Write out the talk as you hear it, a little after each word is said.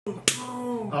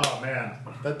Oh man,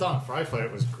 that Don Fry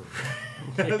fight was great.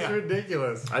 That's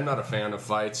ridiculous. I'm not a fan of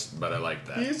fights, but I like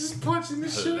that. He's just punching the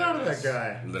shit out of that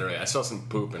guy. Literally, I saw some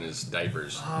poop in his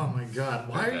diapers. Oh my god,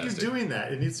 why are you doing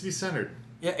that? It needs to be centered.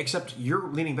 Yeah, except you're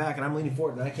leaning back and I'm leaning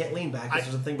forward, and I can't lean back.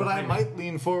 There's a thing But I behind me. might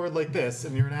lean forward like this,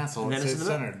 and you're an asshole. And And then say it's in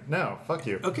the centered. No, fuck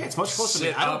you. Okay, it's much closer to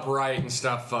me. Sit upright and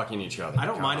stop fucking each other. I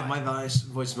don't mind if God. my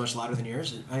voice is much louder than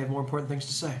yours. I have more important things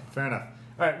to say. Fair enough.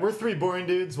 All right, we're Three Boring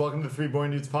Dudes. Welcome to the Three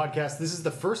Boring Dudes podcast. This is the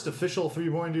first official Three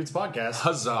Boring Dudes podcast.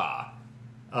 Huzzah!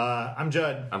 I'm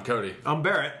Judd. I'm Cody. I'm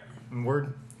Barrett. And we're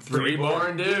Three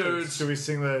boring dudes. Should we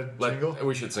sing the jingle?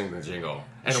 We should sing the jingle.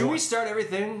 And Should we start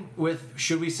everything with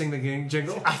 "Should we sing the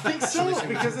jingle"? I think so,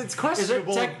 because it's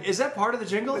questionable. Is that part of the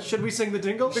jingle? Should we sing the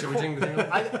jingle? Should we sing the jingle?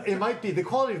 It might be. The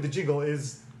quality of the jingle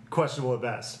is questionable at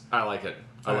best. I like it.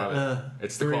 I love it.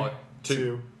 It's the 3, quality.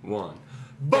 2, 1.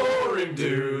 Boring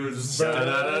dudes.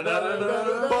 Boring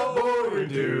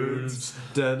dudes.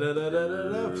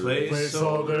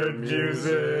 Placeholder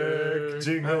music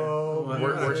jingle.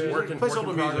 Working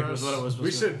Placeholder music progress. was what it was.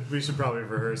 We should probably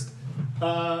have rehearsed.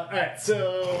 All right,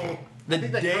 so The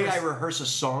think that day covers- I rehearse a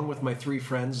song with my 3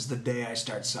 friends is the day I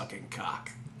start sucking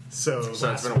cock. So it's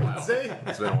last been a while. Wednesday?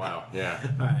 It's been a while. Yeah.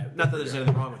 All right, not that there's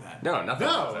anything wrong with that. No, nothing.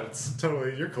 No, wrong with it's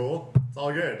totally. You're cool. It's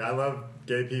all good. I love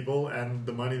gay people and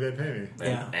the money they pay me.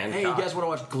 Yeah. And Hey, cock. you guys want to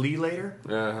watch Glee later?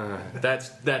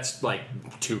 That's like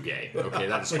too gay. Okay,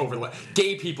 that's over.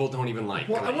 Gay people don't even like.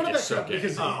 Well, I Glee. want to It's back so up gay.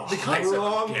 because Oh, the concept.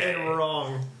 wrong gay. and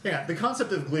wrong. Yeah, the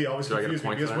concept of Glee always Do I get a confused me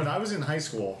point for because that? when I was in high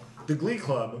school, the Glee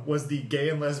Club was the Gay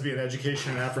and Lesbian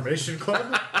Education and Affirmation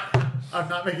Club. I'm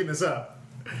not making this up.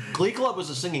 Glee Club was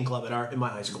a singing club in my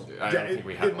high school. I don't think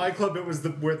we have in my club, it was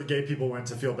where the gay people went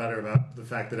to feel better about the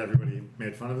fact that everybody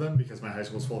made fun of them because my high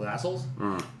school's full of assholes.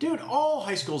 Dude, all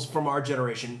high schools from our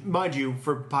generation, mind you,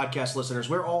 for podcast listeners,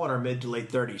 we're all in our mid to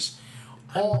late 30s.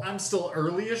 I'm still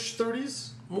early-ish 30s,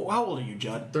 How old are you,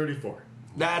 Judd? 34.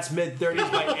 That's mid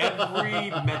 30s by every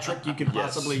metric you could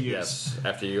possibly use. Yes,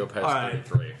 after you go past All right.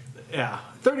 33. Yeah.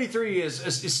 33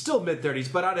 is still mid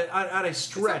 30s, but on a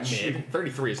stretch. Mid.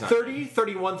 33 is not. 30,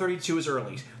 31, 32 is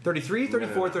early. 33,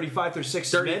 34, no. 35,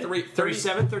 36 33, is mid.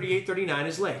 37, 38, 39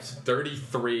 is late.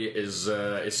 33 is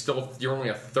still. You're only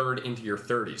a third into your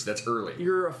 30s. That's early.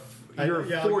 You're Yeah, I'll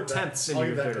give 4/10 that- in I'll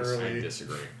your give that 30s. I early.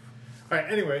 disagree. All right.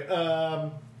 Anyway,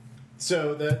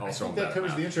 so I Also, think that I'm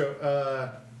covers bad the at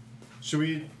intro. Should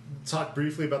we talk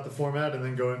briefly about the format and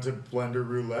then go into Blender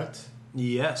Roulette,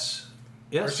 Yes.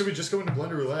 or Yes. should we just go into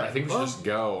Blender Roulette? I think we should just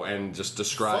go and just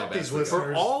describe Fuck these as we go. listeners.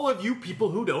 For all of you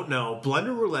people who don't know,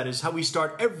 Blender Roulette is how we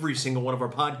start every single one of our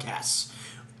podcasts.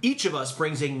 Each of us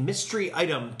brings a mystery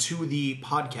item to the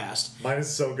podcast. Mine is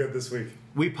so good this week.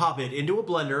 We pop it into a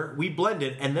blender, we blend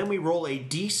it, and then we roll a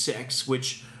d6,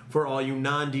 which for all you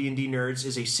non-D&D nerds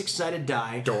is a 6-sided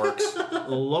die. Dorks.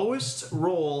 Lowest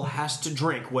roll has to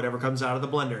drink whatever comes out of the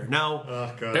blender. Now,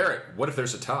 Oh god. Barrett, what if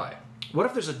there's a tie? what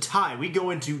if there's a tie? We go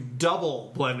into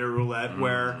double blender roulette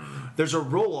where there's a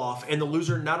roll-off, and the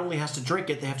loser not only has to drink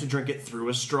it, they have to drink it through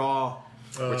a straw.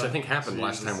 Which I think happened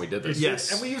last time we did this.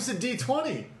 Yes. And we used a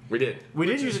D20. We did. We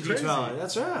did Which use a is crazy. d12.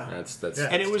 That's right. That's Yeah.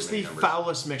 And it that's was too many the numbers.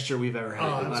 foulest mixture we've ever had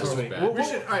Oh, that's last horrible. week. Bad. We'll- We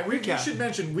should, all right, we recap. should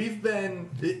mention we've been.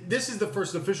 This is the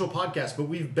first official podcast, but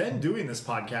we've been doing this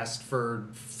podcast for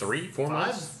 3-4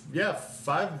 months.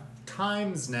 five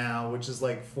times now, which is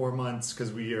like 4 months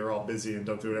because we are all busy and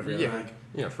don't do it every other week.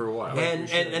 Yeah, for a while.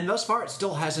 And thus far, it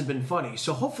still hasn't been funny.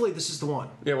 So hopefully, this is the one.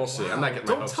 Yeah, we'll see. I'm not getting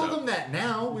my Don't hopes tell up. them that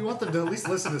now. We want them to at least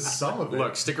listen to some of it.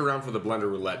 Look, stick around for the Blender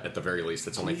Roulette at the very least.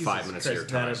 It's only Jesus 5 minutes of your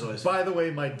Christ, time. That is always. By the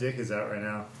way, my dick is out right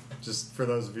now. Just for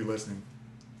those of you listening.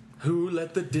 Who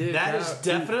let the dick That out? is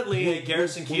definitely a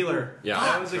Garrison Keeler. Yeah.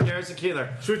 That was a Garrison Keeler.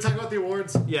 Should we talk about the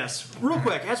awards? Yes. Real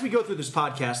quick, as we go through this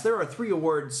podcast, there are 3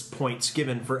 awards points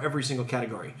given for every single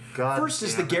category. God First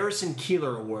is the damn it. Garrison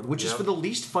Keeler Award, which is Yep. for the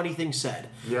least funny thing said.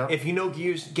 Yep. If you know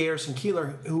Garrison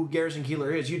Keeler, who Garrison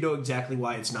Keeler is, you know exactly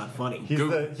why it's not funny.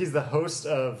 He's the host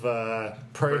of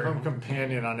Prairie Home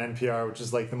Companion on NPR, which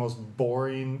is like the most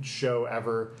boring show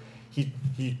ever. He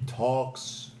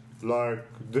talks like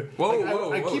Whoa, like,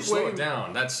 whoa, I whoa! keep Slow waiting. it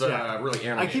down. That's Yeah. really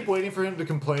animated. I keep waiting for him to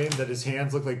complain that his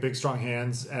hands look like big, strong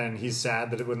hands, and he's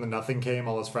sad that when the nothing came,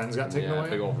 all his friends got taken Yeah,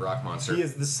 away. big old rock monster. He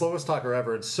is the slowest talker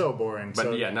ever. It's so boring. But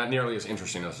so yeah, not nearly as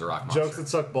interesting as the rock monster. jokes that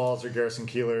suck balls are Garrison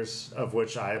Keeler's, of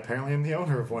which I apparently am the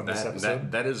owner of one this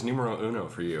episode. that is numero uno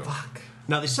for you.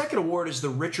 Now, the second award is the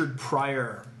Richard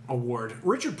Pryor Award.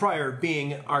 Richard Pryor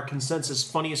being our consensus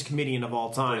funniest comedian of all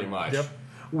time. Pretty much. Yep.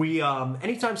 We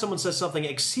anytime someone says something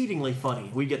exceedingly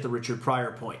funny, we get the Richard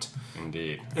Pryor point.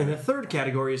 Indeed. And the third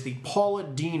category is the Paula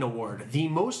Dean Award. The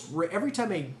most every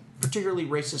time a particularly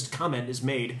racist comment is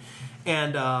made,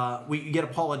 and we get a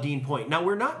Paula Deen point. Now,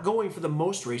 we're not going for the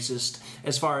most racist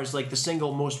as far as like the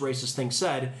single most racist thing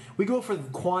said. We go for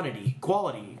quality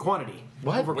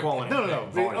over quality. No.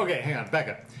 Okay, hang on, back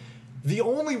up. The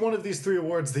only one of these 3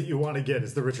 awards that you want to get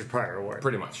is the Richard Pryor Award.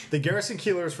 Pretty much. The Garrison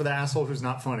Keillor is for the asshole who's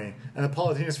not funny, and the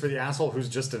Paula Deen is for the asshole who's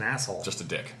just an asshole. Just a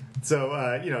dick.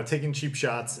 So, taking cheap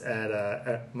shots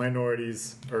at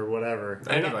minorities or whatever.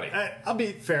 Anybody. I'll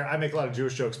be fair. I make a lot of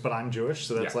Jewish jokes, but I'm Jewish,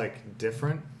 so that's,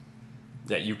 different.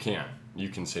 Yeah, you can. You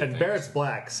can say And things. Barrett's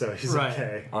black, so he's Right.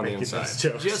 okay On the making inside. those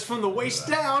jokes. Just from the waist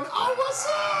down. Oh, what's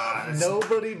up?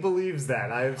 Nobody believes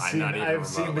that. I've not even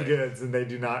seen the remotely. goods, and they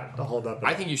do not hold up.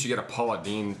 I think you should get a Paula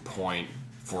Deen point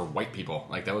for white people.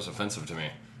 Like, that was offensive to me.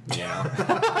 You know?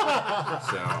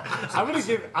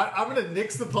 I'm gonna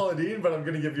nix the Paula Deen, but I'm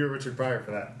gonna give you a Richard Pryor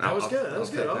for that. That was good. That was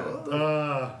good.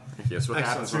 That's what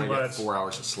happens when I too get much. 4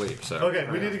 hours of sleep. So Okay,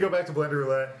 we need to go back to Blender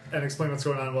Roulette and explain what's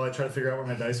going on while I try to figure out where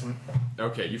my dice went.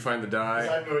 Okay, you find the I die.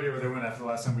 have no idea where they went after the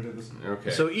last time we did this.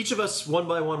 Okay. So each of us, one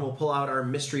by one, will pull out our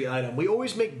mystery item. We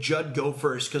always make Judd go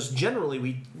first because generally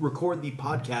we record the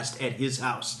podcast at his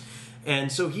house.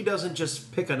 And so he doesn't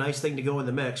just pick a nice thing to go in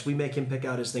the mix. We make him pick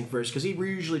out his thing first because he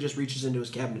usually just reaches into his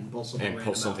cabinet and pulls something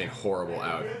random something horrible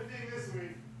out. Good thing this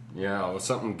week. Yeah, well,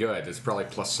 something good. It's probably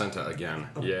placenta again.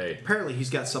 Yay. Apparently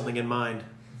he's got something in mind.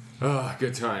 Oh,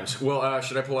 good times. Well,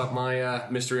 should I pull out my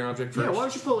mystery object first? Yeah, why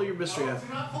don't you pull your mystery No, item?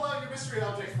 do not pull out your mystery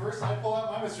object first. I pull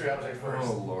out my mystery object first.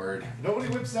 Oh, Lord. Nobody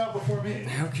whips it out before me.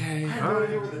 Okay. I have no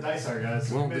idea where the dice are,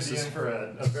 guys. Well, Maybe this is- in for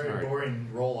a very sorry. boring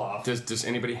roll-off. Does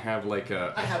anybody have, like,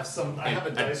 I have a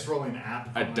dice rolling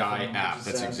app. a on my die phone, app? which is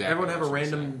That's sad. exactly Everyone have a what I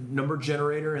was random number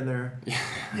generator in there.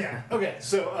 Yeah. Okay,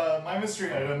 so my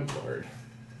mystery item Lord.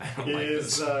 I don't like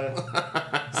is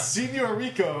this. Senor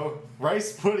Rico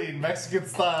rice pudding Mexican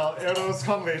style arroz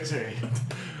con leche.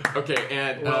 Okay,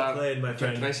 and Well played, my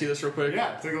friend. Can I see this real quick?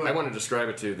 Yeah, take a look. I want to describe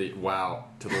it to the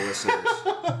listeners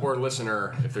or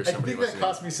listener if there's I somebody think that listening.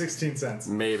 cost me 16 cents.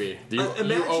 Maybe you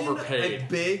Imagine overpaid. a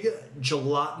big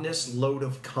gelatinous load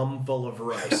of cum full of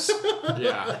rice.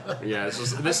 Yeah.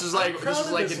 This is like proud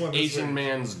of like this an one this Asian week.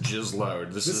 man's jizz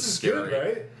load. This This is scary. good,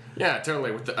 right? Yeah,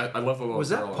 totally. With I love the little. Was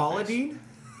girl that in the Paula face. Deen?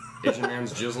 Asian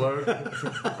man's jizz load.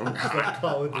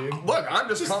 Paula Deen. Look, I'm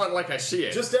just calling it like I see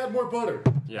it. Just add more butter.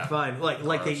 yeah. Fine, like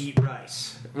they Gross. eat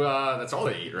rice. Well, that's all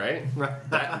they eat, right? Right.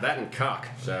 That and cock.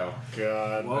 So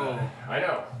God. Whoa. I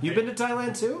know. You've been to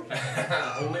Thailand too?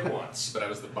 Only once, but I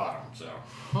was the bottom. So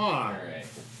Huh. all right,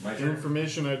 my turn.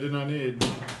 Information I did not need.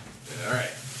 All right.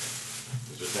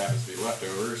 This just happens to be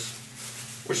leftovers,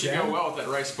 which should Yeah. go well with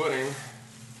that rice pudding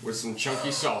with some chunky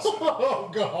salsa. Oh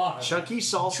God. Chunky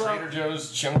salsa? Trader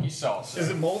Joe's chunky salsa. Is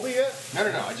it moldy yet?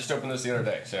 No. I just opened this the other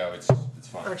day, so it's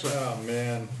fine. Excellent. Oh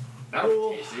man. That was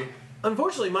Cool. tasty.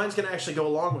 Unfortunately, mine's going to actually go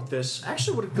along with this.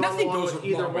 Actually, would have gone Nothing along goes with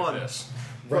either wrong with one. this.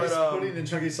 Rice But, pudding and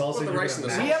chunky salsa. the you're rice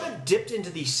gonna and the We mash. haven't dipped into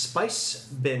the spice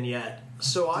bin yet,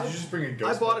 so you just bring a I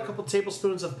ghost bought a pepper? couple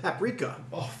tablespoons of paprika.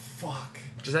 Oh fuck.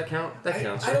 Does that count? That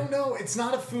counts. I don't know. It's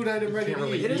not a food item ready can't to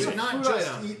really eat. eat You it. would It is a not food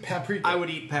just item. eat paprika. I would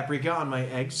eat paprika on my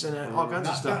eggs and all kinds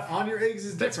of stuff. On your eggs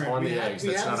is That's different. on we the had, eggs. We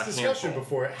That's had not this a discussion handful.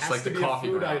 before. It It's has like to the be a coffee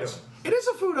food grounds. item. It is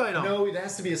a food item. No, it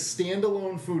has to be a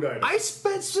standalone food item. I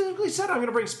specifically said I'm going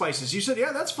to bring spices. You said,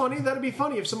 yeah, that's funny. That'd be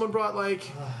funny if someone brought, like...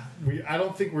 I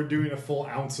don't think we're doing a full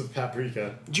ounce of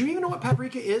paprika. Do you even know what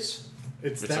paprika is?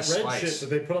 It's It's that a red slice. shit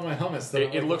that they put on my hummus. that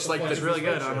I'm It looks what like the the- fuck It's really is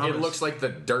this good on shit? hummus. It looks like the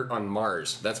dirt on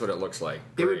Mars. That's what it looks like.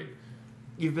 It Great. would...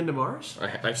 You've been to Mars?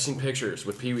 I've seen pictures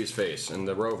with Pee Wee's face and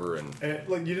the rover and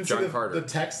Like you didn't John see Carter. the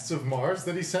texts of Mars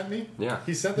that he sent me? Yeah.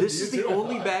 He sent them This to is you the too, I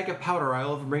only thought. bag of powder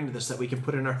I'll ever bring to this that we can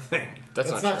put in our thing.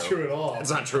 that's not true at all.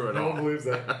 That's not true at No all. one believes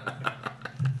that.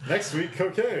 Next week,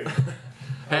 cocaine.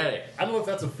 Hey, I don't know if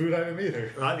that's a food item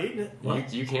either. I'm eating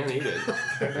it. you can't eat it.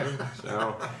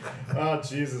 So, Oh,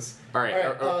 Jesus. all right.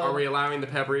 Are we allowing the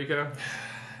paprika?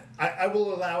 I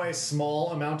will allow a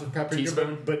small amount of paprika,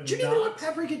 Teaspoon? but Do you even know what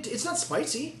not. paprika... It's not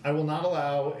spicy. I will not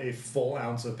allow a full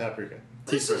ounce of paprika.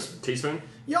 This Teaspoon. is... Teaspoon.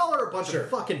 Y'all are a bunch Sure. of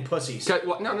fucking pussies.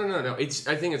 Well, no. I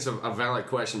think it's a valid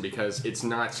question because it's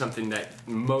not something that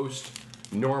most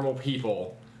normal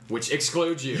people, which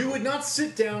excludes you, You would not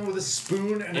sit down with a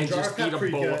spoon and a and jar just of eat a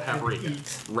paprika, bowl of paprika. and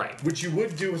eat, Right. which you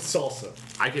would do with salsa.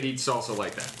 I could eat salsa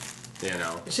like that. You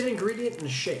know. It's an ingredient in a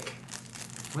shake.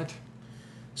 What?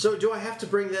 So do I have to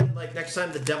bring then, like, next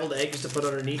time the deviled eggs to put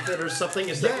underneath it or something?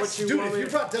 Is that what you dude, want if me you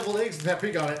to... brought deviled eggs and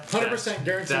paprika on it, 100%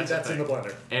 guaranteed that's in the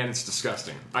blender. And it's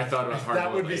disgusting. I thought about hard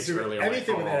That would be eggs super. earlier.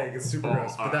 Anything like, with egg is super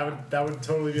gross, but that would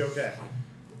totally be okay.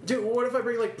 Dude, what if I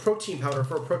bring, like, protein powder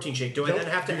for a protein shake? Do I then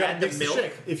have to You gotta add the mix milk?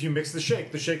 shake. If you mix the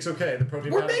shake's okay. The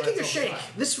protein. We're powder by making a itself is shake. fine.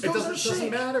 This It goes in a doesn't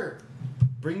shake. matter.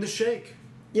 Bring the shake.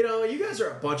 You know, you guys are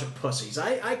a bunch of pussies.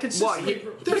 I consistently...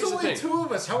 There's Here's the only thing. 2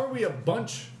 of us. How are we a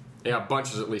bunch? Yeah, a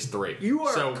bunch is at least 3. You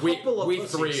are so a couple of we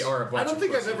pussies. 3 are a bunch. I don't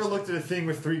think of I've ever looked at a thing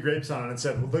with 3 grapes on it and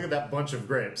said, well, "Look at that bunch of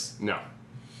grapes." No.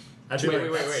 I'd be like,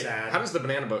 Wait. "That's sad." How does the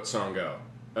Banana Boat song go?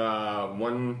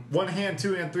 One hand,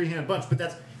 2 hand, 3 hand bunch, but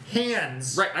that's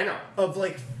hands Right, I know. of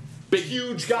like Big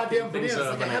huge goddamn fucking things,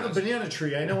 bananas. Like I have a bananas. banana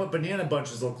tree. I know what banana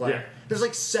bunches look like. Yeah. There's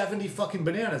like 70 fucking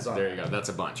bananas on There it. you go. That's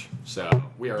a bunch. So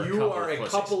we are. You couple are of a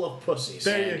pussies. couple of pussies.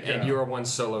 There you and, go. and you are one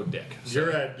solo dick. So-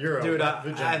 You're a Dude,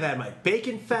 vagina. I've had my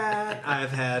bacon fat.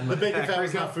 I've had my the bacon fat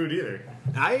was paprika. not food either.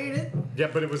 I ate it. Yeah,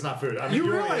 but it was not food. I mean, You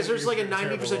only realize ate there's it like a because you're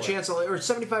 90% terrible chance or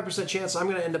 75% chance I'm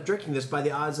going to end up drinking this by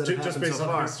the odds that have just happened based so on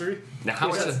far. history. Now,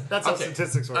 how is it? That's how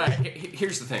statistics work. All right,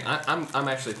 here's the thing. I'm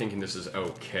actually thinking this is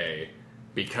okay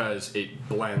because it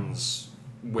blends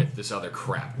with this other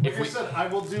crap. Like I said, I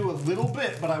will do a little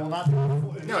bit, but I will not.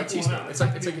 No, a teaspoon. It's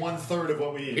like 1/3 of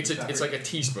what we eat. it's like a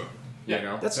teaspoon. You Yeah.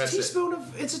 know, That's a teaspoon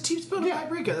of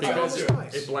paprika. That's all Because the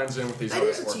spice. it blends in with these. That other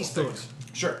is a horrible teaspoon. things.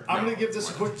 Sure. I'm No. going to give this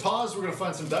a quick pause. We're going to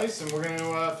find some dice, and we're going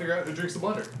to figure out who drinks the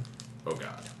blender. Oh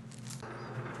God.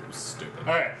 Stupid.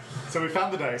 All right. So we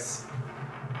found the dice.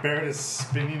 Barrett is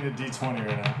spinning a d20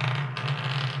 right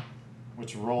now,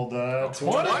 which rolled 20.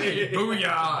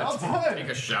 Booyah! Well done. Take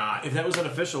a shot If that was an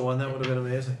official one, that would have been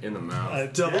amazing. in the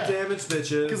mouth. Double damage,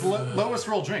 bitches. Because lowest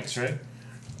roll drinks, right?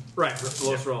 Right,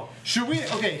 lowest roll. Should we?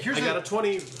 Okay, here's I got a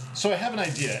 20. So I have an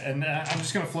idea, and I'm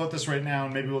just going to float this right now,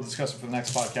 and maybe we'll discuss it for the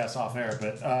next podcast off air.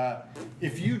 But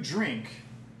if you drink,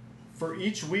 for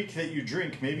each week that you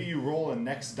drink, maybe you roll a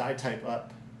next die type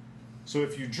up. So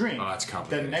if you drink, Oh, that's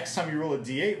complicated. then next time you roll a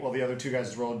d8 while the other 2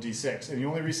 guys roll a d6, and you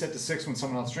only reset to 6 when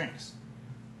someone else drinks,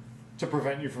 to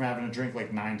prevent you from having to drink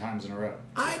like 9 times in a row.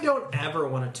 I don't ever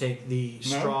want to take the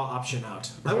straw option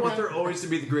out. I want there always to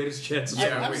be the greatest chance of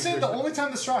Yeah, I'm we- saying the only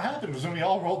time the straw happened was when we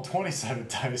all rolled 20-sided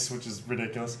dice, which is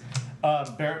ridiculous.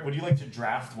 Barrett, would you like to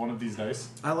draft one of these dice?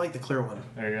 I like the clear one.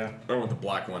 There you go. I want the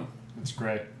black one. It's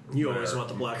great. You always want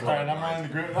the black All one. right, I'm rolling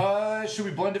the group. Should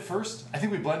we blend it first? I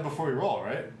think we blend before we roll,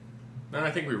 right? Then I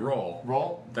think we roll,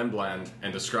 Roll? then blend,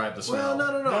 and describe the smell.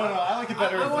 Well, no. No, I like it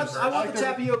better I if want, it's- I I want like the the-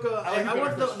 tapioca. I like it I want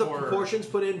better if the it's for- proportions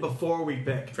put in before we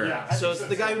pick. Fair Yeah, enough. I So think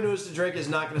the guy too. who knows to drink is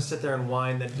not going to sit there and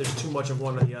whine that there's too much of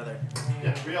one or the other.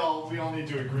 Yeah, we all need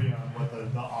to agree on what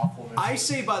the awfulness I is.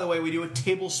 say, by the way, we do a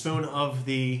tablespoon of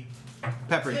the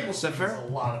paprika. Is that Tablespoon is fair? a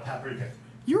lot of paprika.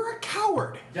 You're a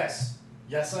coward. Yes.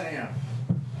 Yes, I am.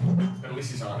 At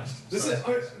least he's honest.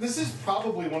 This is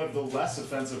probably one of the less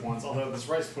offensive ones, although this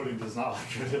rice pudding does not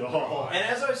look good at all. And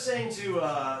as I was saying to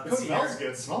It Cody, smells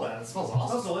good. Smell that. It smells awesome.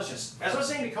 smells delicious. As I was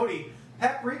saying to Cody,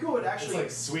 paprika would It's actually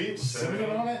like sweet cinnamon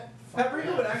on it.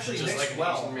 paprika would actually Just mix like an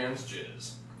well. Asian man's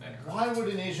jizz. Why would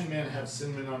an Asian man have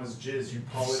cinnamon on his jizz, you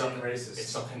Polynesian racist? It's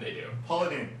something they do.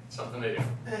 Polynesian, It's something they do.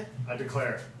 I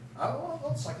declare.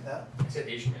 I'll suck at that. I said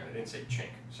Asian man. I didn't say chink.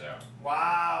 So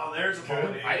Wow, there's a Good.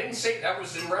 Polynesian. I didn't say that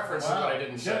was in reference to what I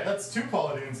didn't say. Yeah, that's 2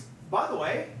 Polynesians. By the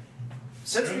way,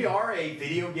 since we are a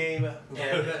video game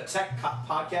and a tech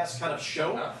podcast kind of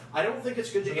show, I don't think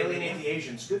it's good to alienate the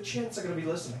Asians. Good chance they're going to be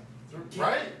listening.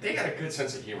 Right? They got a good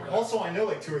sense of humor. though. Also, I know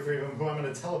like 2 or 3 of them who I'm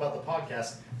going to tell about the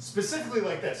podcast, specifically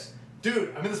like this.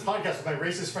 Dude, I'm in this podcast with my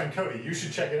racist friend Cody. You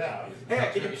should check it out. Hey,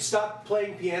 can you stop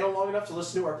playing piano long enough to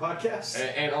listen to our podcast?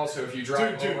 And also, if you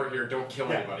drive Dude. over here, don't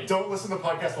kill anybody. Don't listen to the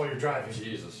podcast while you're driving.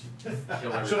 Jesus. Kill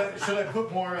Should everybody. I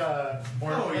put more?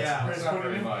 Oh, yeah. rice It's not pudding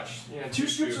very in? much. Yeah, 2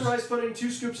 scoops of rice pudding,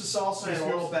 2 scoops of salsa, and a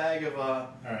little bag of All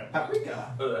right.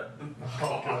 paprika. Ugh.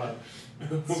 Oh god,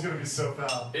 this is gonna be so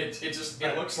foul.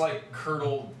 It looks like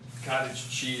curdled cottage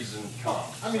cheese and cum.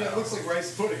 I mean, So, it looks like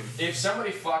rice pudding. if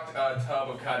somebody fucked a tub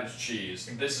of cottage cheese,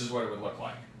 this is what it would look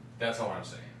like. That's all I'm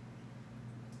saying.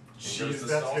 Jeez, the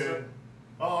that's salsa. good.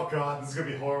 Oh god, this is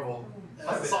gonna be horrible.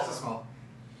 How's the salsa smell?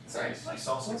 It's nice. Like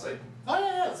salsa? It's like, Oh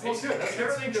yeah, it smells good. That's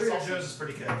Everything good Trader salsa. Joe's is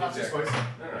pretty good. Not too Exactly. spicy.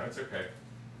 no, it's okay.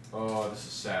 Oh, this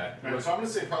is sad. All right, so I'm gonna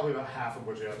say probably about half of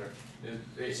what you have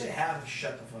there. You say half,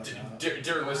 shut the fuck up.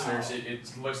 Dear listeners,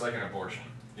 it looks like an abortion.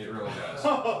 It really does.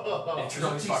 Oh, It's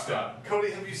really fucked up.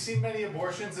 Cody, have you seen many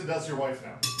abortions, and does your wife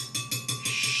know?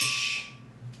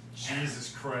 Jesus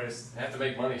Christ. I have to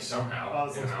make money somehow. Oh,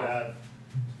 this you looks know. bad.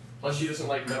 Plus, she doesn't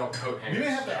like metal coat hangers. We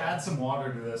may have to so- add some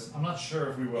water to this. I'm not sure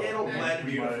if we will. It'll Yeah, blend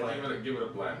we might. beautifully. Give it a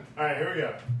blend. All right, here we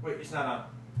go. Wait, it's not on.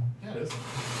 Yeah, it is.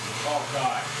 Oh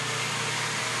God.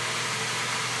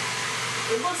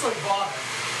 It looks like vomit.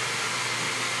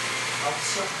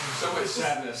 So much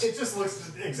sadness. It just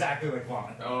looks exactly like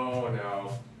vomit. Oh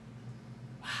no.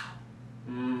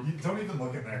 You don't even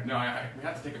look in there. No, we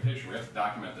have to take a picture. We have to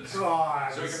document this.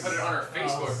 God, So we can put it on our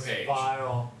Facebook page.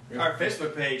 File. Our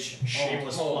Facebook page,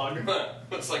 shameless plug.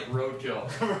 Looks like roadkill.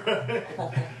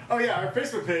 Oh yeah, our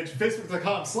Facebook page,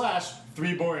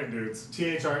 facebook.com/3boringdudes.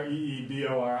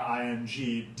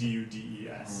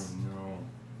 THREEBORINGDUDES.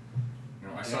 No,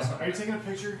 I saw something. Are you taking a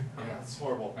picture? Yeah, it's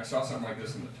horrible. I saw something like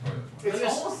this in the toilet.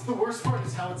 It's almost the worst part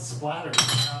is how it's splattered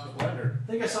around the blender.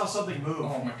 I think I saw something move.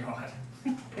 Oh my god.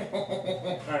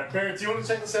 Alright, Barrett, do you want to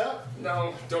check this out?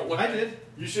 No, don't look. I at did. it.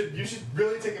 You should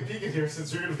really take a peek in here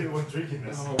since you're going to be the one drinking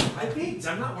this. Oh. I peeked.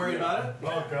 I'm not worried about it.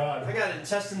 Oh god. I got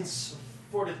intestines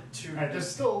fortitude. Alright, there's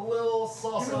still a little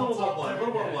sauce Give it a on little top more blood, there. a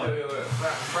little more blood.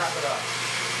 Wrap it up.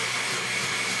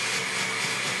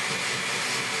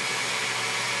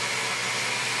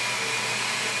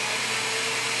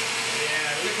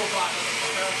 Yeah, nickel bot,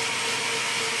 motherfucker.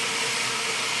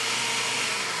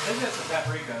 I think that's a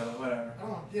paprika, but whatever.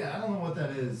 Oh, yeah, I don't know what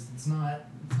that is. It's not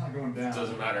going down. It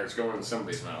doesn't matter. It's going in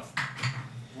somebody's mouth.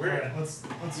 Weird. Let's see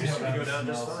how It's that gonna go down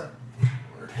just smells.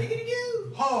 fine.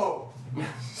 Higgity-goo! Oh!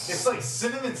 It's like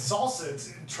cinnamon salsa.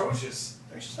 It's atrocious.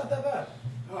 Actually, it's not that bad.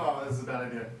 Oh, that's a bad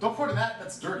idea. Don't pour it in that.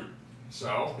 That's dirty.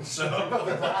 So?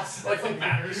 The glass. Like it Like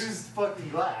matters. used fucking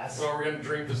glass. So we're gonna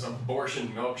drink this abortion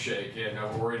milkshake and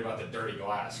we're worried about the dirty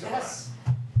glass. Come Yes.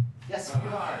 Yes, on. we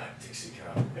are. Dixie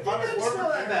cup. If I was It doesn't more smell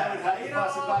that prepared, I would bad. have the You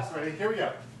plastic know- glass ready. Here we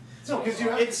go. So, because you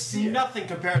have to It's see it. nothing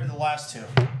compared to the last two.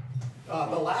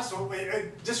 The last one.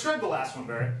 Wait, describe the last one,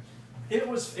 Barry. It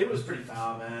was pretty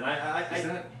foul, man. Is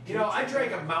that- I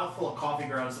drank a mouthful of coffee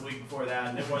grounds the week before that,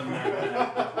 and it wasn't that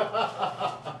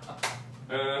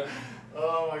bad.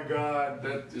 Oh my god.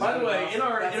 By the way, in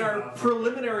our enough.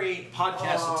 preliminary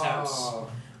podcast attempts,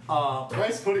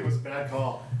 Rice pudding was a bad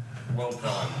call. Well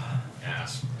done,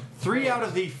 ass. 3 out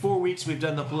of the 4 weeks we've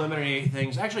done the preliminary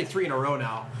things, actually 3 in a row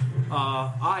now,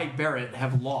 I, Barrett,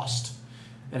 have lost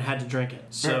and had to drink it.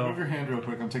 Barrett, move So your hand real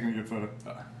quick. I'm taking a good photo.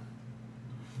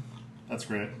 That's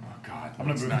great. Oh god. I'm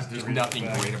gonna move this There's Doritos nothing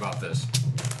back. great about this.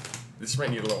 This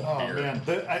might need a little Oh beer. man,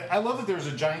 I love that there's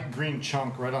a giant green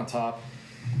chunk right on top.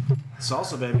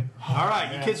 salsa, baby. All right,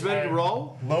 you Man, kids ready to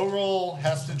roll? Low roll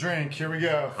has to drink. Here we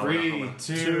go. Hold on, hold 3, on.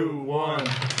 2, 1.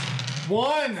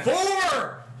 1.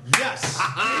 4! Yes!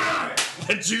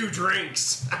 The Jew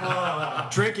drinks.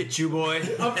 Drink it, Chew boy.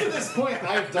 Up to this point,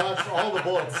 I've dodged all the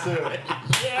bullets too.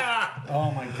 Yeah.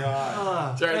 Oh my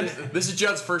god. Sorry, this is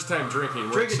Judd's first time drinking.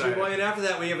 We're Drink it, Chew excited. boy, and after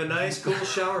that we have a nice cool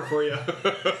shower for you.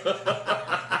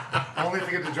 Only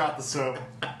forget to drop the soap.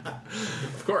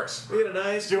 Of course. We had a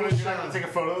nice Do you cool want to shower. take a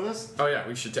photo of this? Oh yeah,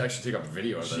 we should actually take a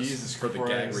video of this Jesus for the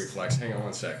gag Christ. reflex. Hang on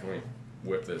one sec. Let me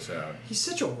whip this out. He's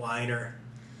such a whiner.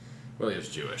 Well, he is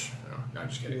Jewish. No, I'm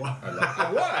just kidding. What? I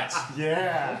love what?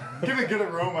 Yeah. Give it a good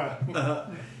aroma.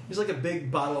 He's like a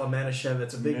big bottle of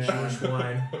Manischewitz, a big Yeah. Jewish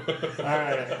wine. All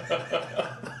right.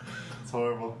 It's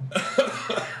horrible.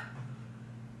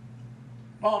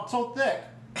 Oh, it's so thick.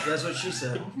 That's what she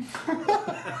said.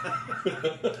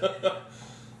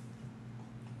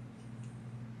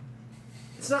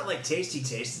 It's not like tasty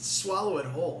taste, it's swallow it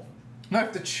whole. No, I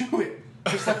have to chew it.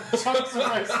 There's like chunks of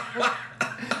rice.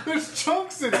 There's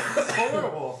chunks in it. It's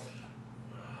horrible.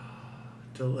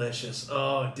 Delicious.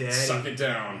 Oh, daddy. Suck it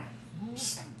down.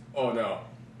 Oh no,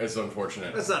 it's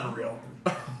unfortunate. That's not real.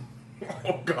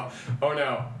 Oh god. Oh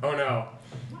no. Oh no.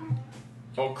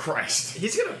 Oh Christ.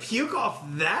 He's gonna puke off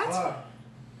that? Huh.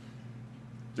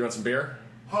 Do you want some beer?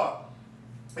 Huh.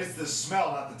 It's the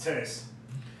smell, not the taste.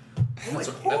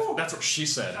 That's what she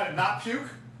said. I did not puke,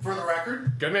 for the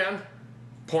record. Good man.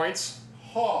 Points.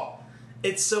 Huh.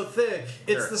 It's so thick.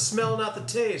 It's Here. the smell, not the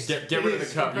taste. Get It rid of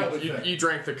is the cup. incredibly You thick. you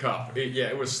drank the cup. Yeah,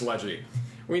 it was sludgy.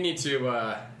 We need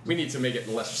to make it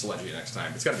less sludgy next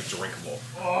time. It's got to be drinkable.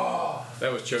 Oh.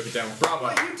 That was choke it down. Bravo.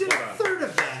 But you did Well a done. third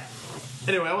of that.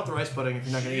 Anyway, I want the rice pudding if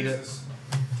you're not gonna eat it. Jesus.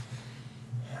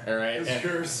 All right. It's and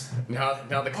yours.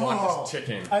 now the clock Oh. is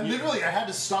ticking. I had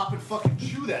to stop and fucking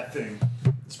chew that thing.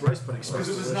 This rice pudding smells Because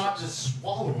it was delicious. not just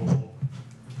swallowable.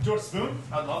 Do you want a spoon?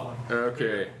 I'd love one.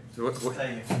 Okay. So what,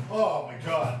 Thank you. Oh my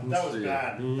god. That was see.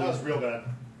 bad. That was real bad.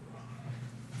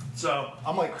 So,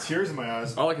 I'm like tears in my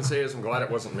eyes. all I can say is I'm glad it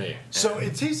wasn't me. So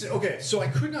it tasted okay. So I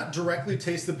could not directly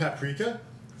taste the paprika,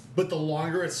 but the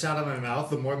longer it sat in my mouth,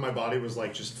 the more my body was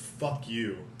like, "Just fuck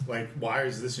you! Like, why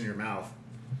is this in your mouth?"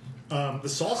 The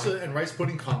salsa and rice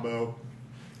pudding combo,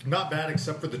 not bad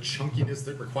except for the chunkiness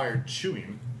that required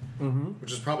chewing,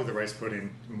 which is probably the rice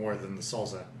pudding more than the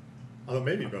salsa, although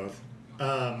maybe both.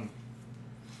 well,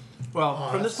 Oh,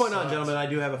 from this that point on, sucks. gentlemen, I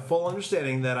do have a full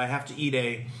understanding that I have to eat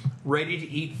a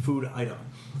ready-to-eat food item.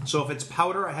 So if it's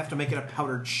powder, I have to make it a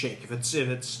powdered shake. If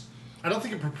it's I don't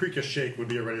think a paprika shake would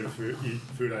be a ready to eat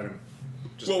food item.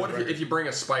 Just Well, for what the if you, record. if you bring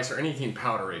a spice or anything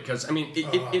powdery? Because I mean,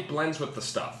 it blends with the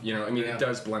stuff. You know, I mean, Yeah. it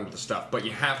does blend with the stuff, but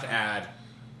you have to add,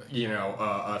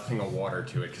 a thing of water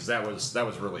to it because that was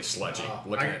really sludgy.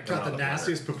 Looking I at got the water.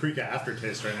 nastiest paprika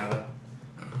aftertaste right now. Though.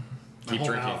 My Keep whole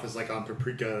drinking. mouth is like on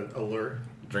paprika alert.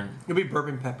 Drink You'll be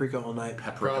burping paprika all night.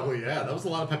 paprika. Probably, yeah. That was a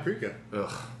lot of paprika. Ugh.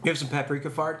 You have some paprika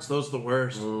farts? Those are the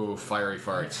worst. Ooh, fiery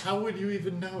farts. How would you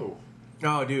even know?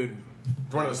 Oh, dude.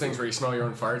 It's one of those things where you smell your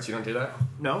own farts. You don't do that.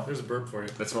 No? There's a burp for you.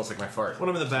 That smells like my fart. When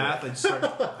I'm in the bath,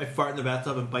 I fart in the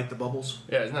bathtub and bite the bubbles.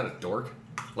 Yeah, isn't that a dork?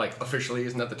 Like officially,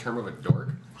 isn't that the term of a dork?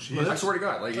 Jeez. I swear to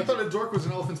God, like, I thought a dork was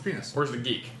an elephant's penis. where's the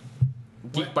geek?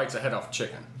 Geek What? bites a head off a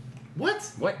chicken.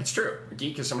 What? What? It's true. A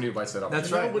geek is somebody who bites that off.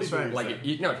 That's a right. Nobody That's right. believes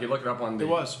Like, if you look it up on the It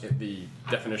was. the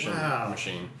definition Wow.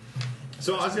 machine.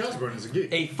 So Ozzy Osbourne is a geek.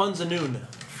 A Funzanoon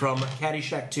from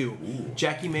Caddyshack 2.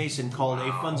 Jackie Mason called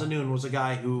a Funzanoon was a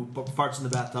guy who farts in the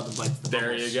bathtub and bites the bubbles.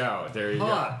 There you go. There you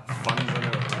Huh. go. Fun to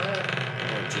know.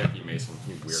 Oh, Jackie Mason,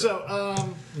 you weirdo.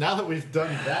 So, now that we've done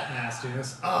that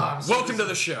nastiness, I'm so welcome to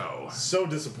the show. so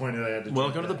disappointed I had to.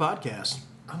 Welcome to drink the that. podcast.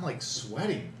 I'm like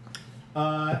sweating.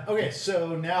 Okay,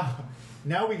 so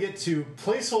now we get to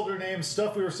placeholder names,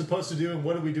 stuff we were supposed to do, and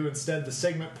what did we do instead? The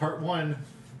segment part 1,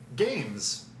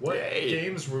 games. What Yay.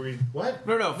 games were we? What?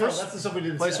 No, first that's the stuff we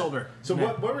did instead. placeholder. So Yeah.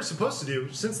 what we're supposed to do?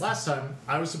 Since last time,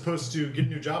 I was supposed to get a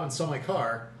new job and sell my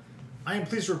car. I am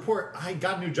pleased to report I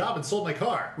got a new job and sold my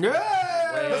car. Yay!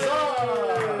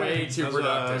 Way too Huzzah,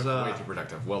 productive. huzzah. Way too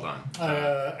productive. Well done.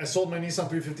 I sold my Nissan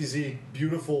 350Z.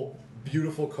 Beautiful,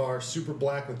 beautiful car. Super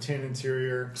black with tan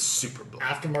interior. Super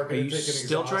black. Aftermarket Are you intake and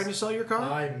still exhaust. trying to sell your car?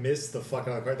 I miss the fuck out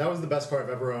of the car. That was the best car I've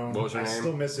ever owned. What was your I name?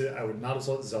 still miss it. I would not have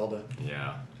sold Zelda.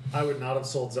 Yeah. I would not have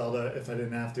sold Zelda if I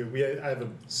didn't have to. I have a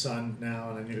son now,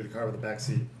 and I needed a car with a back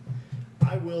seat.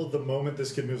 I will, the moment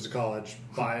this kid moves to college,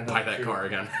 buy another Buy that coupe. car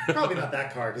again. Probably not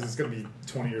that car because it's going to be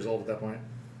 20 years old at that point.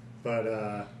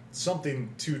 But something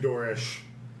two-door-ish.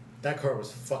 That car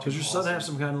was fucking. Does your son awesome. have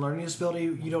some kind of learning disability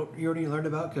you already learned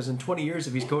about? Because in 20 years,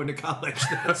 if he's going to college,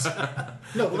 that's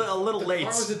No, a little the late. car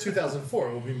was in 2004.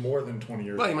 It will be more than 20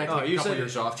 years. Well, you might Oh, take you a couple said-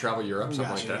 years off, travel Europe,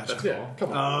 something Gotcha, like that. gotcha. That's Yeah, cool.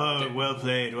 come on. Oh, well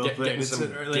played, well played. Getting It's some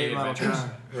an early gay model adventures.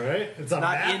 car. Right? It's a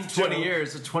Not math in 20 joke.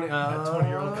 years. A 20. A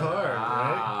 20-year-old car, right?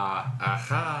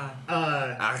 Aha.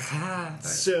 Aha.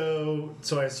 So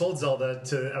I sold Zelda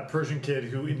to a Persian kid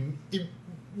who,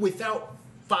 without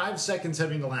 5 seconds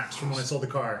having elapsed from when I sold the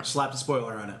car, Slapped a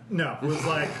spoiler on it. no, it was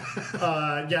like,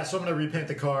 yeah, so I'm going to repaint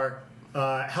the car.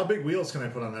 How big wheels can I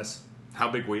put on this? How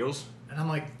big wheels? And I'm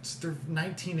like, they're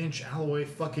 19-inch alloy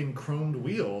fucking chromed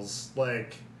wheels.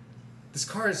 Like, this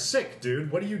car is sick,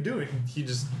 dude. What are you doing?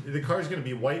 The car's going to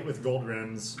be white with gold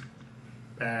rims.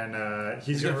 And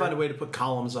He's going to find a way to put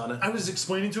columns on it. I was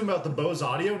explaining to him about the Bose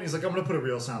audio, and he's like, I'm going to put a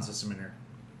real sound system in here.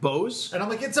 Bose? And I'm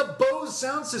like, it's a Bose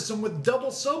sound system with double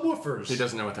subwoofers. He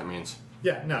doesn't know what that means.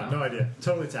 Yeah, no idea.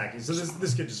 Totally tacky. So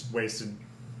this kid just wasted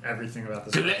everything about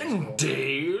this. Glendale.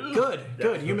 Good, Yeah,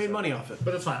 good. You of made course. money off it.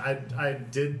 But it's fine. I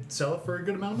did sell it for a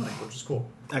good amount of money, which is cool.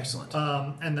 Excellent.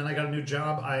 And then I got a new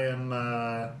job.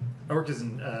 I work as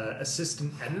an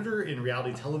assistant editor in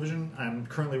reality television. I'm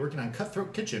currently working on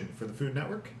Cutthroat Kitchen for the Food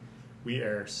Network. We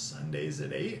air Sundays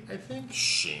at 8, I think.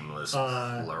 Shameless.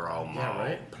 Yeah,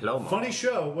 right. Plomo. Funny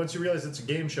show. Once you realize it's a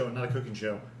game show and not a cooking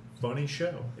show. Funny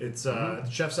show. It's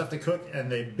chefs have to cook,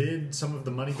 and they bid some of the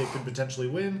money they could potentially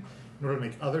win in order to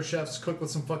make other chefs cook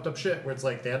with some fucked up shit. Where it's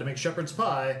like they had to make shepherd's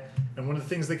pie, and one of the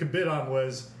things they could bid on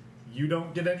was you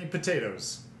don't get any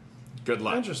potatoes. Good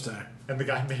luck. Interesting. And the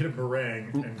guy made a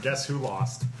meringue, and guess who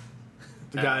lost?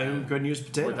 The guy who couldn't use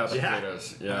potatoes. Without the Yeah.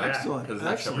 potatoes. Yeah. Excellent. Because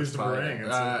that Excellent. shepherd's Used the pie. meringue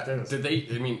instead of potatoes. Did they,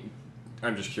 I mean,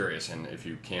 I'm just curious, and if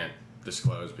you can't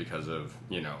disclose because of,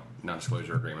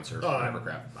 non-disclosure agreements or whatever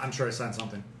crap. I'm sure I signed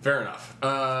something. Fair enough.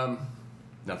 Not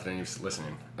that anyone's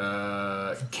listening.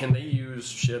 Can they use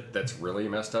shit that's really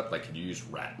messed up? Like, could you use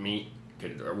rat meat?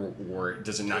 Or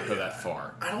does it not go that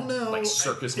far? I don't know. Like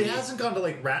circus It meat? hasn't gone to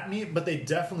like rat meat, but they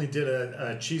definitely did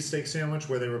a cheesesteak sandwich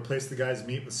where they replaced the guy's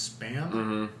meat with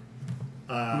spam.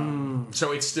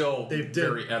 So it's still They've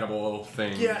very edible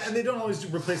things. Yeah, and they don't always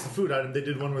replace the food item. They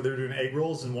did one where they were doing egg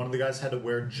rolls, and one of the guys had to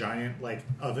wear giant like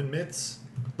oven mitts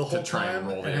the whole try time, and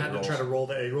roll the and egg had to try rolls. to roll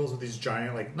the egg rolls with these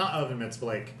giant like not oven mitts, but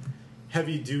like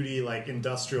heavy duty like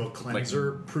industrial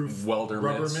cleanser proof welder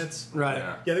rubber mitts. mitts. Right.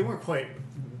 Yeah. Yeah, they weren't quite.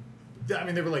 I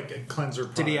mean, they were like a cleanser.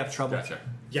 Did he have product. trouble? Gotcha.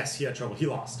 Yes, he had trouble. He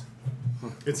lost.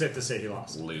 It's safe to say he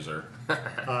lost. Loser.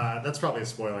 That's probably a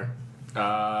spoiler. I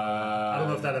I don't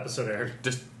know if that episode aired.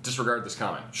 Disregard this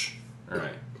comment. Shh. All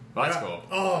right. Well, that's cool.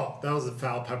 Oh, that was a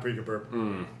foul paprika burp.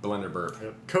 Blender burp.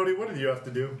 Yep. Cody, what did you have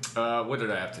to do? What did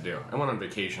I have to do? I went on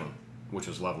vacation. which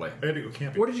was lovely I had to go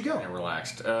camping. Where did you go? and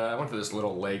relaxed. I went to this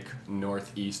little lake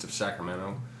northeast of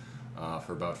Sacramento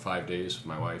for about 5 days with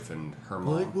my wife and her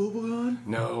mom. Lake Wobegon?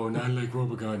 No, not Lake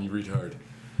Wobegon, you retard.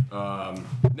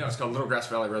 No, it's called Little Grass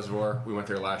Valley Reservoir. We went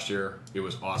there last year. It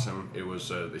was awesome. It was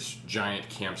this giant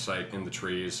campsite in the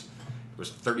trees. It was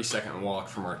a 30-second walk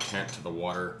from our tent to the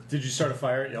water. Did you start a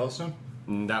fire at Yellowstone?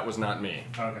 That was not me.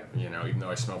 Okay. You know, even though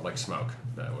I smelled like smoke,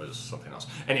 that was something else.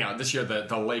 Anyhow, this year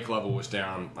the lake level was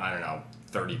down, I don't know,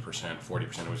 30%,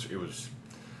 40%. It was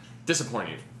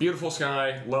disappointing. Beautiful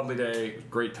sky, lovely day,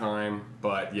 great time,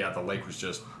 but yeah, the lake was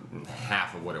just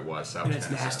half of what it was. So that And was it's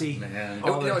kinda nasty. sad. Man.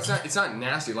 Oh, No, it's not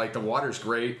nasty. Like the water's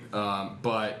great,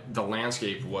 but the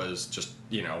landscape was just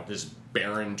this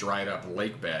barren, dried up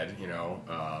lake bed.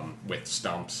 With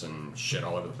stumps and shit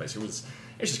all over the place.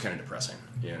 It's just kind of depressing.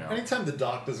 Anytime the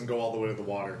dock doesn't go all the way to the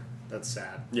water, that's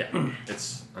sad. Yeah,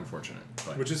 it's unfortunate.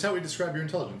 But Which is how we describe your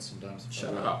intelligence sometimes.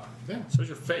 shut up. Yeah. So's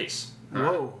your face.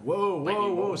 Whoa,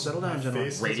 Lightning bolt. settle down, My gentlemen.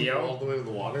 face doesn't Radio? go all the way to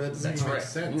the water. That doesn't That's even right. make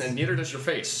sense. And neither does your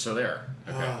face. So there.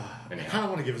 Okay. I Anyhow. kind of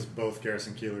want to give us both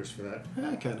Garrison Keelers for that.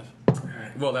 Yeah, kind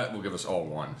of. Well, that will give us all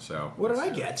one. So. What did I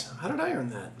get? How did I earn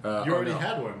that? You already no.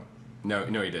 had one. No,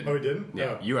 you didn't. Oh, he didn't? Yeah,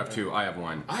 Oh. you have two. I have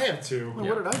one. I have two. Well,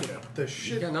 what did I do? The You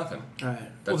shit. got nothing. All right.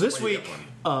 That's Well, this why you week,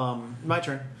 get my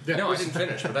turn. Yeah. No, I didn't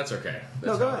finish, but that's okay.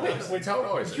 That's go how it ahead. always- That's how it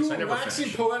always You is. I were never waxing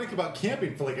finish. poetic about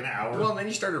camping for like an hour. Well, then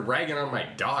you started ragging on my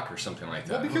dock or something like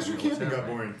that. Well, because I your don't know what's camping got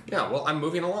happening. boring. Yeah, well, I'm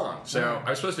moving along. So Alright. I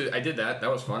was supposed to. I did that. That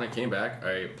was fun. I came back.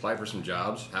 I applied for some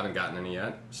jobs. Haven't gotten any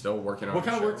yet. Still working on. What the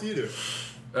kind of show. work do you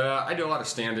do? I do a lot of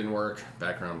stand-in work,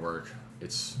 background work.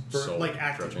 It's For, soul like,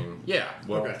 acting? trudging. Yeah,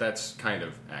 well, Okay. that's kind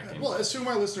of acting. Well, assume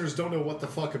our listeners don't know what the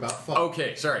fuck about fuck.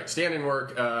 Okay, sorry. Stand-in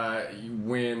work,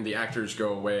 when the actors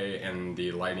go away and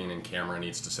the lighting and camera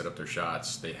needs to set up their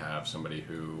shots, they have somebody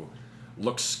who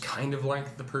looks kind of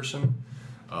like the person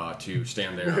to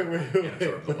stand there and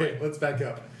absorb the light. Let's back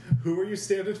up. Who were you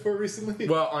standing for recently?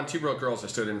 Well, on Two Broke Girls, I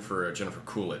stood in for Jennifer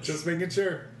Coolidge. Just making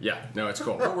sure. Yeah, no, it's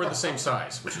cool. But we're the same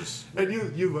size, which is... And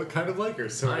you look kind of like her,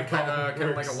 so I it kind of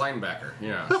like a works. linebacker,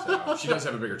 yeah. So she does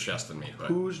have a bigger chest than me, but...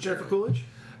 Who's Jennifer Coolidge?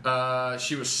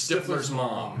 She was Stifler's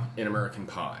mom in American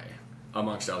Pie,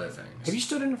 amongst other things. Have you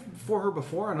stood in for her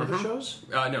before on other shows?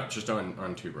 No, just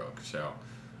on Two Broke. So,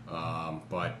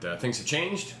 but things have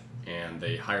changed, and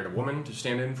they hired a woman to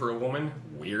stand in for a woman.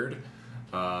 Weird,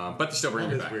 but they still bring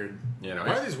That me is back. weird. Why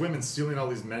Why are these women stealing all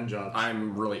these men jobs?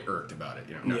 I'm really irked about it.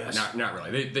 No, Yes. not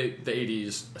really. The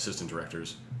ADs, assistant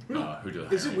directors, who do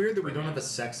the Is it hiring, weird that we bring don't me have a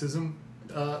sexism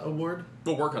award? in.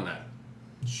 We'll work on that.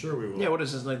 Sure, we will. Yeah, what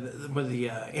is this, like the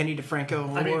Annie DeFranco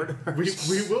I mean, award?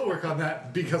 we will work on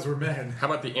that because we're men. How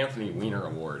about the Anthony Weiner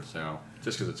Award? So,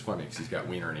 just because it's funny, because he's got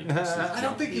Weiner and he I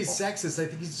don't think he's sexist. I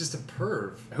think he's just a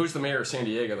perv. Who's the mayor of San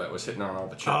Diego that was hitting on all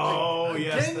the chicks? Oh,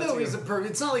 yes. Again, that's though, he's a perv.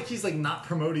 It's not like he's like not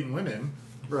promoting women.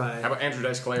 right. How about Andrew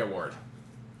Dice Clay Award?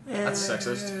 That's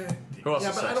sexist. Who else Yeah,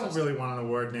 is but I don't sexist? really want an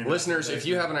award named. Listeners, after if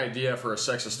you have an idea for a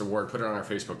sexist award, put it on our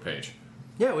Facebook page.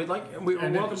 Yeah, we're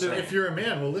and welcome to if you're a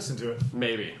man, we'll listen to it.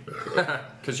 Maybe.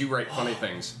 Because you write funny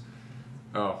things.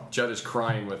 Oh, Judd is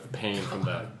crying with pain from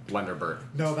the blender burp.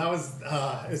 No, that was.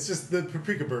 It's just the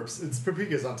paprika burps. It's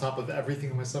paprika's on top of everything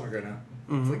in my stomach right now.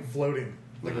 It's like floating,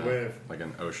 like a wave. Like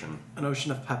an ocean. an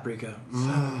ocean of paprika.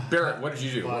 Barrett, what did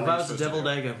you do? Wow. What If were I you was a supposed to deviled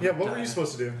do? egg. Yeah, what were you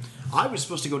supposed to do? I was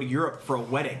supposed to go to Europe for a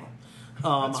wedding.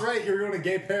 That's right. You were going to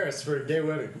gay Paris for a gay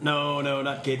wedding. No,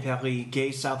 not gay Paris,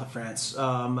 gay south of France.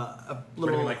 A What do you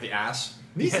little. mean, like the ass?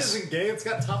 Nice Yes. isn't gay. It's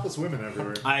got topless women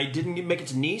everywhere. I didn't make it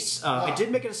to Nice. I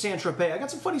did make it to Saint Tropez. I got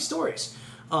some funny stories.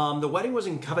 The wedding was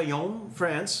in Cavaillon,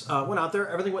 France. Went out there.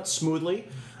 Everything went smoothly.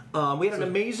 We had an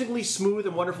amazingly smooth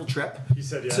and wonderful trip. He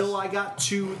said yes. Till I got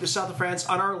to the south of France.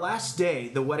 On our last day,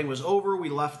 the wedding was over. We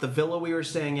left the villa we were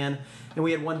staying in, and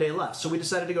we had one day left. So we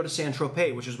decided to go to Saint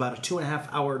Tropez, which was about a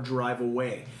 2.5-hour drive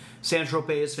away. Saint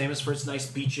Tropez is famous for its nice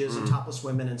beaches and topless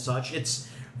women and such. It's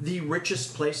the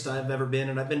richest place I've ever been,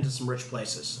 and I've been to some rich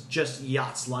places. Just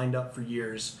yachts lined up for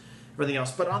years, everything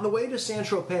else. But on the way to Saint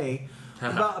Tropez,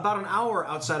 about an hour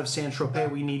outside of Saint Tropez,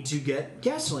 we need to get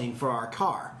gasoline for our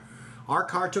car. Our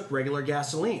car took regular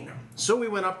gasoline. So we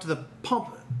went up to the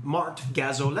pump marked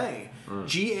Gazolet.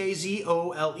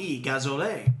 Gazole,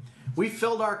 Gazolet. We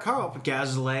filled our car up with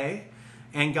Gazolet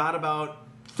and got about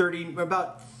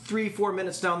 3-4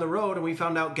 minutes down the road, and we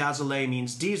found out Gazolet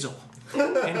means diesel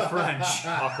in French.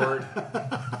 Awkward.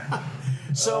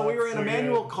 So we were in so a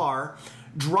manual car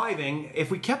driving, if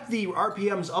we kept the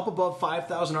RPMs up above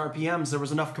 5,000 RPMs, there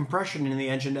was enough compression in the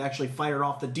engine to actually fire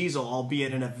off the diesel,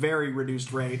 albeit in a very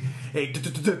reduced rate, a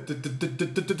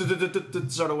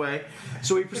sort of way.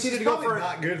 So we proceeded to go for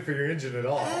not good for your engine at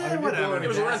all. whatever. It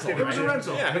was a rental. It was a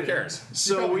rental. Yeah, who cares?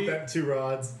 So we bent 2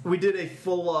 rods. we did a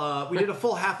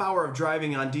full half hour of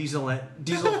driving on diesel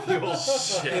fuel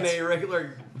in a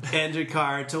regular engine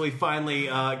car until we finally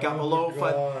got below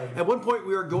God. At one point,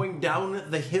 we were going down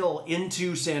the hill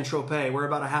into Saint-Tropez. We're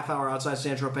about a half hour outside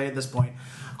Saint-Tropez at this point.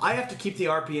 I have to keep the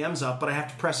RPMs up, but I have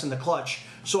to press in the clutch.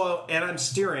 And I'm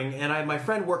steering, and I have my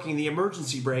friend working the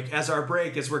emergency brake as our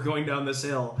brake as we're going down this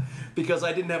hill, because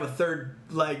I didn't have a third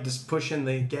leg to push in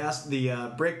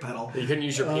the brake pedal. You couldn't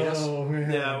use your penis? Oh,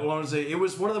 man. Yeah, it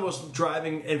was one of the most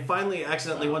driving, and finally,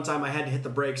 accidentally, one time I had to hit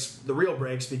the real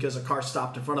brakes, because a car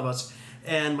stopped in front of us,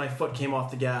 and my foot came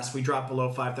off the gas. We dropped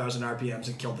below 5,000 RPMs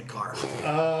and killed the car.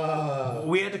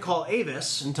 We had to call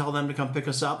Avis and tell them to come pick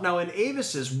us up. Now, in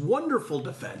Avis's wonderful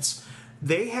defense,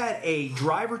 they had a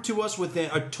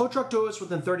tow truck to us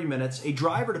within 30 minutes, a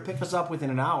driver to pick us up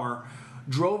within an hour,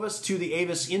 drove us to the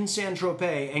Avis in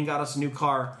Saint-Tropez, and got us a new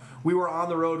car. We were on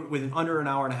the road within under an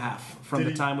hour and a half from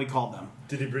the time we called them.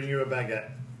 Did he bring you a baguette?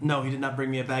 No, he did not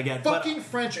bring me a baguette. Fucking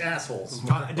French assholes.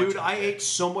 Dude, I ate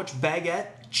so much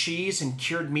baguette, cheese, and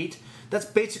cured meat. That's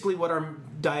basically what our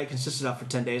diet consisted of for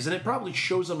 10 days, and it probably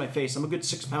shows on my face. I'm a good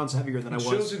 6 pounds heavier than I was.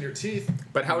 Shows in your teeth.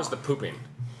 But how was the pooping?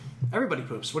 Everybody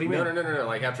poops. What do you mean? No.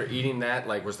 Like, after eating that,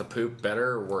 like, was the poop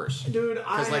better or worse? Dude,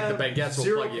 I like, have the baguettes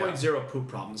will plug you out. 0.0 poop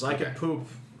problems. I could poop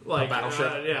like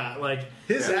battleship?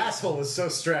 His asshole is so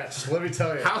stretched, let me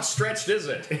tell you. How stretched is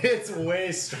it? It's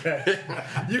way stretched.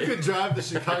 You could drive the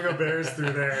Chicago Bears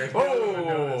through there. and no one would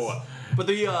notice. Oh! But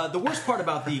the worst part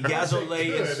about the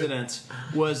gasoline Good. incident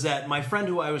was that my friend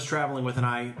who I was traveling with and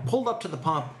I pulled up to the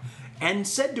pump and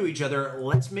said to each other,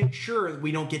 let's make sure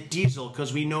we don't get diesel,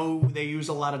 because we know they use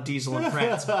a lot of diesel in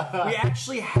France. We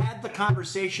actually had the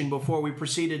conversation before we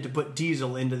proceeded to put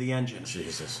diesel into the engine.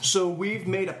 Jesus. So we've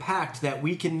made a pact that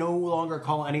we can no longer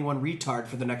call anyone retard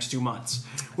for the next 2 months.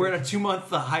 We're in a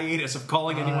 2-month hiatus of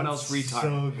calling anyone else retard.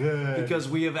 So good. Because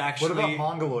we have actually... What about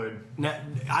Mongoloid?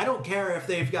 I don't care if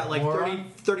they've got like Moron?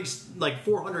 30, like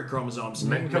 400 chromosomes.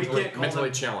 We can't call Mentally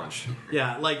them. challenged.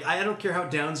 Yeah, like I don't care how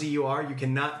downsy you are, you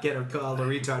cannot get called a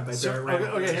retard by their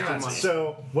Okay, hang on.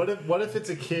 So what if it's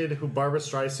a kid who Barbara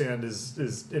Streisand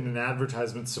is in an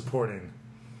advertisement supporting?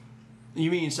 You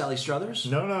mean Sally Struthers?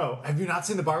 No. Have you not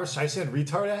seen the Barbara Streisand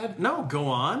retard ad? No, go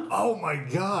on. Oh my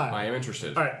god. I am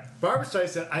interested. All right, Barbara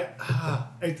Streisand.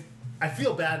 I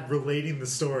feel bad relating the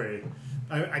story.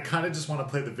 I kind of just want to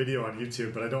play the video on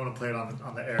YouTube, but I don't want to play it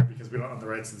on the air because we don't own the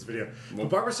rights to this video. But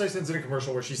Barbara Streisand's in a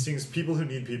commercial where she sings "People Who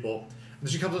Need People," and then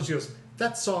she comes on and she goes,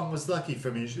 "That song was lucky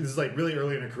for me." This is like really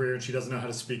early in her career, and she doesn't know how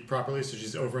to speak properly, so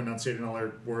she's over enunciating all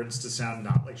her words to sound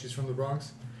not like she's from the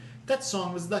Bronx. That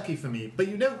song was lucky for me, but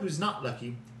you know who's not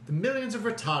lucky? The millions of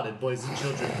retarded boys and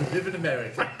children who live in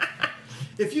America.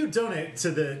 If you donate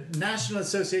to the National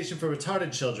Association for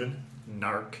Retarded Children,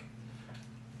 NARC,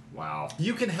 Wow.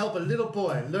 you can help a little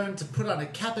boy learn to put on a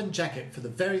cap and jacket for the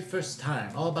very first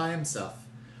time, all by himself.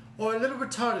 Or a little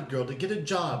retarded girl to get a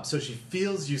job so she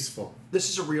feels useful. This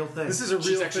is a real thing. This is a real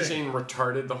She's actually thing. saying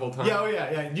retarded the whole time? Yeah,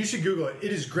 yeah. You should Google it.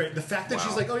 It is great. The fact that Wow.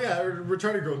 she's like, oh yeah, a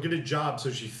retarded girl, get a job so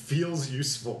she feels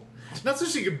useful. Not so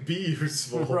she can be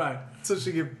useful. Right. So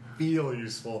she can feel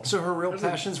useful. So her real That's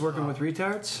like- passion's working with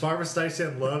retards? Barbara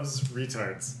Streisand loves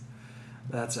retards.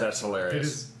 That's That's hilarious. It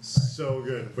is so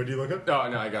good. What do you look up? Oh,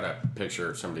 no, I got a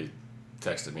picture. Somebody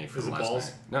texted me Is from it last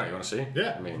balls? night. No, you want to see?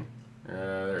 Yeah. I mean,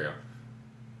 there you go.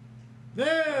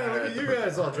 Yeah, look at you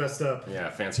guys all dressed up. Yeah,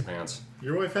 fancy pants.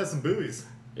 Your wife has some boobies.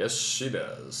 Yes, she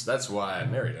does. That's why I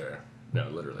married her. No,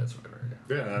 literally, that's why I married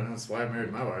her. Yeah, that's why I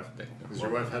married my wife. Because your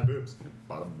wife had boobs.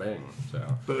 Bada bang. So.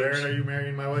 Barrett, are you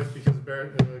marrying my wife because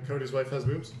Cody's wife has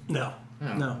boobs? No.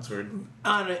 Oh, No. That's weird.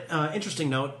 On an interesting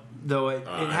note, though, it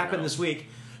I happened know. this week.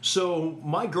 So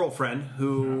my girlfriend,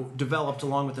 who developed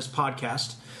along with this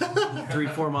podcast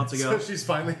 3-4 months ago. So she's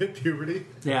finally hit puberty?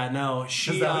 Yeah, no,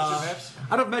 she. Is that what you meant? I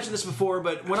don't have mentioned this before,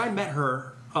 but when I met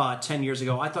her 10 years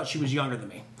ago, I thought she was younger than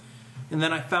me. And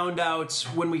then I found out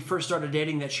when we first started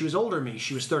dating that she was older than me.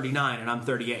 She was 39 and I'm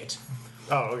 38.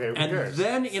 Oh, okay. Who And cares?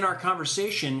 then in our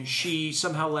conversation, she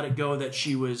somehow let it go that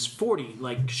she was 40.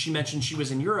 Like, she mentioned she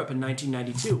was in Europe in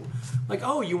 1992. Like,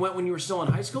 oh, you went when you were still in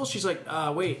high school? She's like,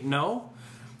 wait, no.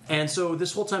 And so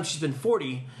this whole time she's been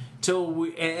 40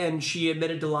 and she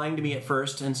admitted to lying to me at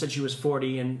first and said she was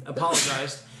 40 and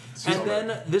apologized. And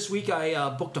then this week I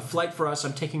booked a flight for us.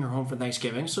 I'm taking her home for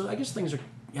Thanksgiving, so I guess things are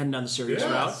hadn't done the serious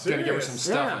Yeah, route. Gotta give her some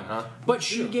stuffing, Yeah. huh? But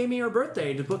she gave me her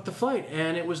birthday to book the flight,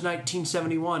 and it was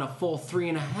 1971, a full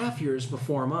 3.5 years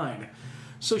before mine.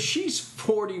 So she's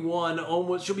 41,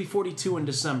 almost. She'll be 42 in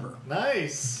December.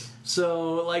 Nice.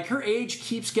 So, like, her age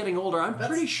keeps getting older. I'm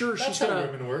pretty sure that's she's how gonna.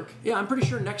 women work. Yeah, I'm pretty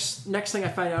sure next thing I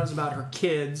find out is about her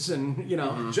kids, and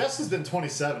Jess has been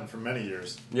 27 for many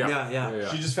years. Yeah.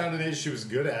 She just found an age she was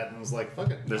good at and was like, fuck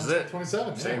it. This is I'm it.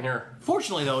 27. Same yeah. here.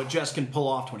 Fortunately, though, Jess can pull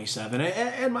off 27,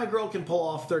 and my girl can pull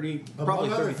off 30, probably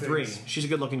Among other 33. things. She's a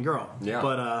good-looking girl. Yeah.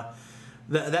 But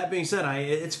that being said,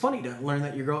 it's funny to learn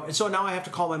that your girl. So now I have to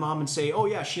call my mom and say, "Oh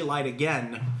yeah, she lied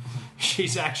again.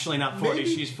 She's actually not 40.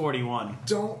 Maybe- She's 41."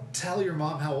 Don't tell your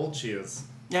mom how old she is.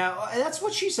 Yeah, that's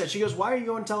what she said. She goes, "Why are you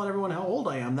going telling everyone how old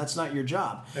I am? That's not your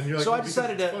job." And you're like, so I "Well, because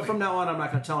decided it's that funny." from now on, I'm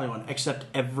not going to tell anyone except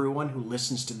everyone who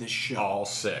listens to this show. All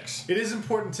 6. It is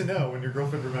important to know when your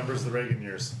girlfriend remembers the Reagan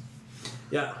years.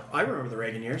 Yeah, I remember the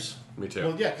Reagan years. Me too.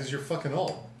 Well, yeah, because you're fucking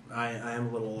old. I am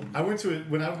a little old. I went to it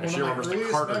when one of she my remembers the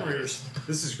earliest Carter memories. years.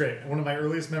 This is great. One of my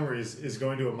earliest memories is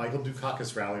going to a Michael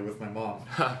Dukakis rally with my mom.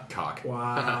 Cock.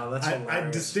 Wow, that's I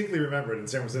hilarious. distinctly remember it in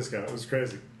San Francisco. It was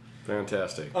crazy.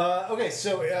 Fantastic. Okay,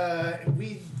 so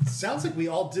we sounds like we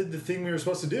all did the thing we were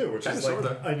supposed to do, which Kinda, is like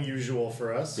sorta. unusual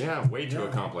for us. Yeah, way too Yeah.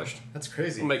 accomplished. That's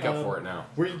crazy. We'll make up for it now.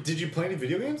 Did you play any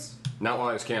video games? Not while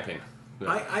I was camping. No.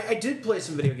 I did play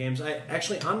some video games. I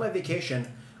actually, on my vacation,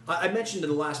 I mentioned in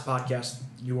the last podcast,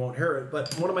 you won't hear it,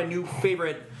 but one of my new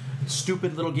favorite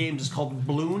stupid little games is called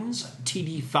Bloons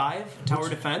TD5 Tower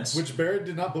Defense. Which Barrett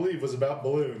did not believe was about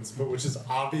balloons, but which is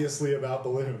obviously about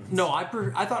balloons. No, I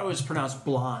thought it was pronounced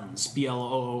Blons,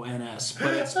 Bloons,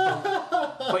 but it's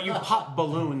but you pop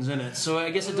balloons in it, so I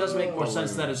guess it does make more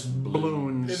sense that it's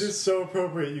balloons. It is so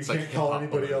appropriate. You like can't call hip-hop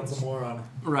anybody balloons. else a moron.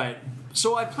 Right.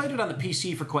 So I played it on the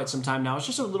PC for quite some time now. It's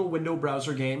just a little window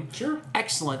browser game. Sure.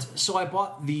 Excellent. So I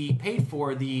paid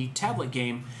for the tablet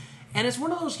game, and it's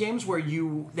one of those games where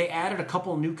they added a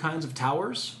couple new kinds of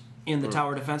towers in the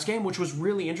tower defense game, which was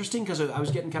really interesting because I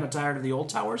was getting kind of tired of the old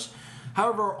towers.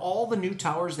 However, all the new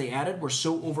towers they added were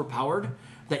so overpowered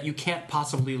that you can't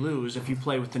possibly lose if you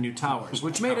play with the new towers,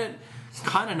 which made it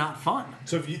kind of not fun.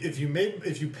 So if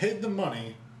you paid the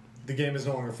money, the game is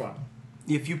no longer fun.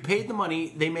 If you paid the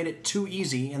money, they made it too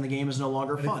easy, and the game is no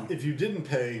longer And fun. if you didn't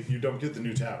pay, you don't get the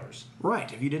new towers.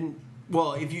 Right. If you didn't,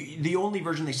 well, the only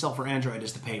version they sell for Android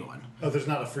is the pay one. Oh, there's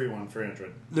not a free one for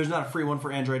Android. There's not a free one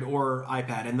for Android or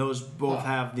iPad, and those both Oh.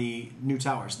 have the new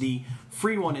towers. The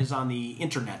free one is on the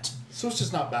internet. So it's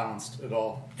just not balanced at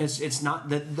all. It's not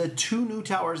the two new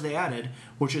towers they added,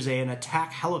 which is an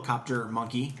attack helicopter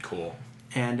monkey Cool.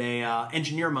 and a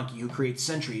engineer monkey who creates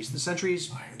sentries. The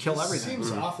sentries kill This everything.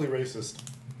 Seems awfully racist.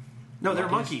 No, they're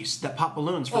Monkeys? monkeys that pop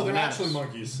balloons for Oh, they're bananas. actually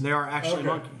monkeys. They are actually Okay.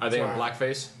 monkeys. Are they in Sorry.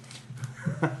 blackface?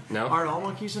 No? Aren't all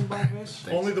monkeys in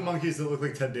blackface? Only the monkeys that look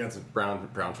like Ted Danson.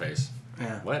 Brown face.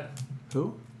 Yeah. What?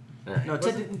 Who? All right. No,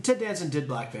 Ted Danson did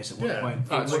blackface at one Yeah, point.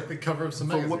 it's like the cover of some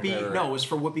For magazine. Whoopi, right. no, it was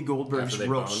for Whoopi Goldberg's After they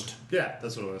roast. boned. Yeah,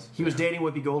 that's what it was. He was dating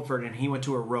Whoopi Goldberg, and he went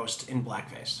to a roast in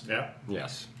blackface. Yeah.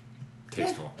 Yes.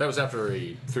 Tasteful. That was after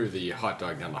he threw the hot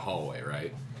dog down the hallway,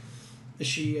 right? Is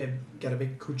she got a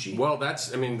big coochie? Well, that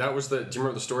was do you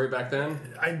remember the story back then?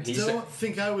 I He don't said-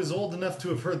 think I was old enough to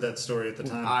have heard that story at the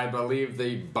time. I believe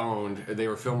they boned. They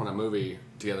were filming a movie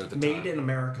together at the time. Made in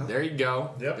America. There you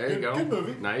go. Yep, There you good- go. good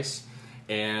movie. Nice.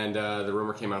 And the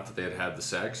rumor came out that they had had the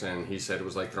sex, and he said it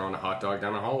was like throwing a hot dog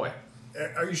down a hallway.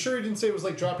 Are you sure he didn't say it was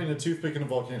like dropping a toothpick in a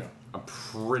volcano? I'm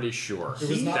pretty sure. It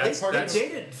was not That's- like They parking.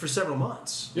 dated for several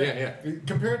months. Yeah.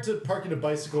 Compare it to parking a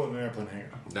bicycle in an airplane hangar.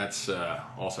 That's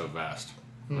also vast.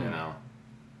 Hmm. You know.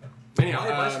 Anyhow, Why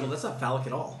a bicycle? That's not phallic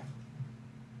at all.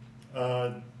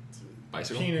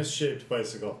 bicycle, Penis-shaped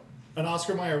bicycle. An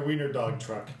Oscar Mayer wiener dog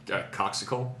truck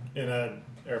coxicle. in an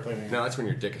airplane hangar. No, that's when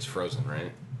your dick is frozen,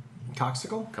 right?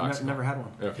 Coxicle? Coxicle. Never had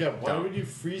one. Yeah, why Don't. would you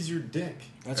freeze your dick?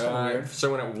 That's kind of weird.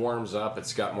 So when it warms up,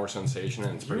 it's got more sensation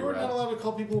and it's pretty You are red. not allowed to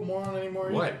call people a moron anymore.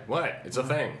 either. What? What? It's a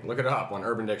thing. Look it up on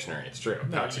Urban Dictionary. It's true.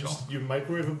 No, Coxicle. you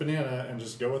microwave a banana and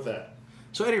just go with that.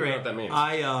 So at any I don't know rate, what that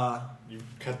means. You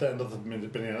cut that into the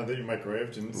banana that you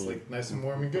microwaved, and it's like nice and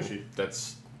warm and gushy.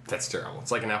 That's terrible.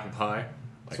 It's like an apple pie.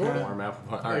 Like Sorta. a warm apple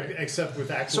pie. All right. Except with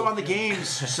actual. so on the games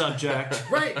subject,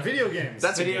 right, video games.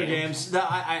 That's a video game. games, that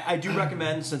I do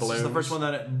recommend, since this is the Balloons. first one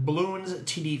that Balloons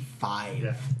TD5.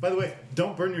 Yeah. By the way,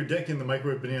 don't burn your dick in the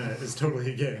microwave banana is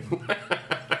totally a game.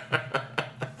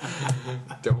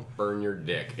 Don't burn your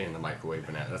dick in the microwave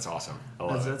banana. That's awesome. I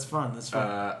love That's it. fun. That's fun.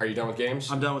 Are you done with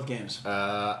games? I'm done with games.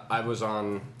 I was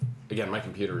on again, my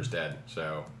computer is dead,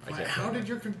 so I can't. How did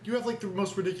you have like the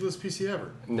most ridiculous PC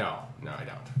ever? No, I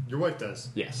don't. Your wife does.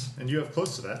 Yes, And you have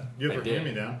close to that. You have I her did,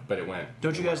 hand-me-down. but it went.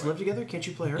 Don't you guys live together? Can't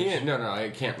you play hers? Yeah, no, I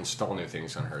can't install new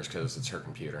things on hers because it's her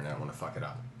computer, and I don't want to fuck it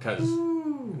up. Because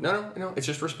no, it's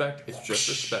just respect. It's just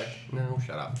respect. No,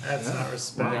 shut up. That's not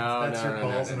respect. No, That's your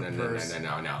balls in a purse.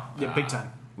 no. Yeah, big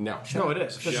time. No, No, it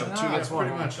is. Shut Shut up. two against That's one.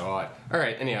 pretty much. God. All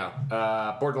right.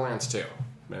 Anyhow, Borderlands 2.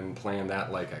 Been playing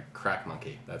that like a crack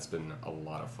monkey. That's been a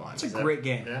lot of fun. It's a great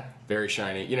game. Yeah. Very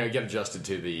shiny. You know, you get adjusted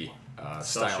to the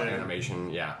style shading.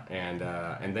 animation. Yeah,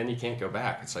 and then you can't go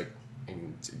back. It's like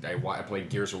I played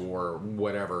Gears of War,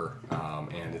 whatever,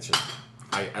 and it's just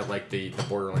I like the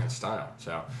Borderlands style.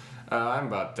 So I'm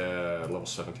about level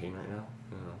 17 right now.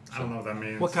 I don't know what that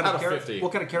means. What kind Out of of 50.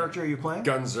 What kind of character are you playing?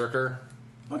 Gunzerker.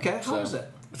 Okay, how So, is it?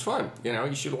 It's fun. You know,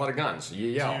 you shoot a lot of guns. You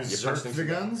yell. Do you you punch zerk things. the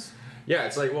guns? Yeah,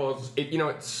 it's like, well,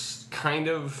 it's kind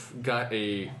of got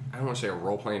I don't want to say a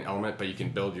role-playing element, but you can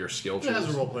build your skill It has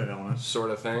trees a role-playing element.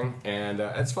 sort of thing, and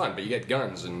it's fun, but you get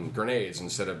guns and grenades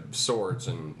instead of swords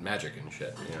and magic and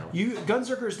shit, you know?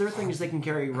 Gunzerkers, their thing is they can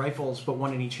carry rifles, but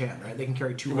one in each hand, right? They can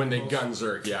carry two When they rifles.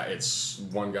 gunzerk, yeah, it's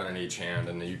one gun in each hand,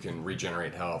 and then you can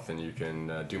regenerate health, and you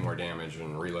can do more damage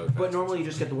and reload. But fast. normally you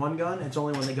just get the one gun. It's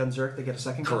only when they gunzerk they get a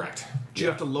second gun. Correct. Do you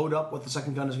Yeah. have to load up what the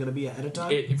second gun is going to be ahead of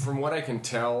time? From what I can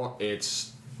tell,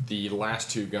 it's the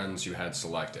last two guns you had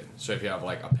selected. So if you have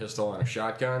like a pistol and a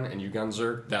shotgun, and you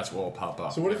gunzerk, that's what will pop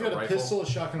up. So what if you had a rifle? pistol, a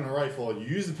shotgun, and a rifle? You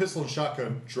use the pistol and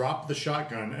shotgun, drop the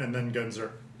shotgun, and then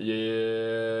gunzerk.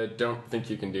 Yeah, don't think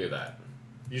you can do that.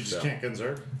 You just So- can't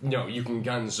gunzerk. No, you can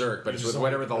gunzerk, but You it's just with only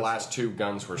whatever the pistol. last two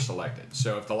guns were selected.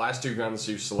 So if the last two guns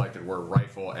you selected were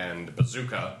rifle and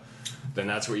bazooka, then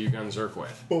that's what you gunzerk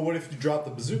with. But what if you drop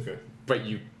the bazooka? But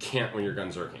you can't when you're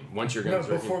gunzerking. Once you're No,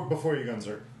 gunzerking, before you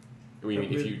gunzerk. I mean,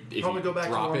 if you Probably go back to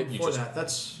the drop one it, you before just. that.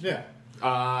 That's Yeah.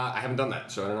 I haven't done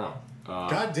that, so I don't know.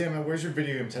 God damn it! Where's your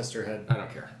video game tester head? I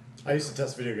don't care. I used to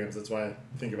test video games. That's why I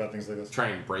think about things like this. Try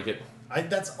and break it.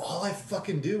 That's all I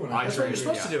fucking do when I. that's what you're agree,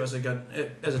 supposed yeah. to do as a gun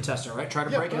as a tester, right? Try to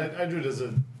Yeah, break but it. I do it as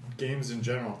a games in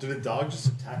general. Did a dog just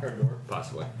attack our door?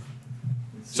 Possibly.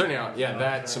 So anyhow, yeah,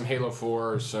 that, some Halo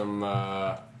 4, some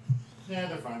Yeah,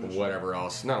 they're fine. whatever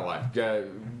else. Not a lot.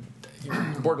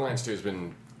 Borderlands 2 has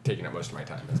been taking up most of my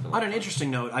time. It's been On an interesting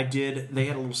note, they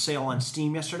had a little sale on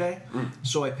Steam yesterday,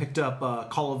 so I picked up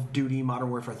Call of Duty Modern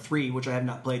Warfare 3, which I have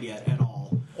not played yet at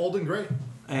all, Old and great.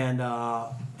 and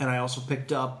I also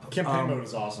picked up Campaign mode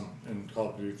is awesome in Call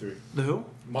of Duty 3. The who?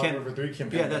 Modern Warfare 3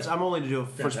 campaign. Yeah, that's. I'm only to do a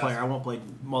first Fantastic. player. I won't play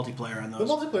multiplayer on The those.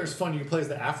 multiplayer is fun. You can play as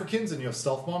the Africans and you have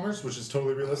stealth bombers, which is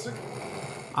totally realistic.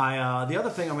 The other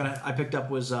thing I picked up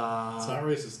was It's not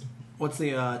racist. what's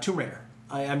the Tomb Raider.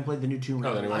 I haven't played the new Tomb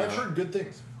Raider. the new one. I've heard good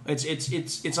things.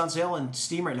 It's on sale on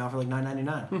Steam right now for like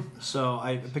 $9.99. So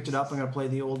I picked it up. I'm gonna play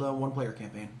the old one player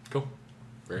campaign. cool.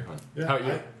 Very fun. Yeah, How about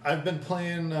you? I've been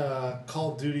playing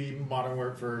Call of Duty Modern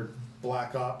Warfare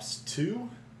Black Ops 2.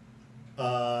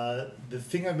 The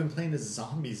thing I've been playing is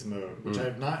Zombies mode, which I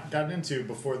have not gotten into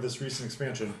before this recent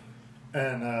expansion.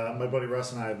 And my buddy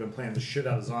Russ and I have been playing the shit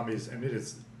out of Zombies, and it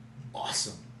is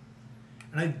awesome.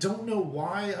 And I don't know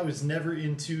why I was never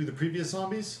into the previous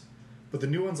Zombies, but the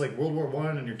new ones like World War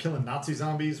One, and you're killing Nazi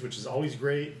zombies, which is always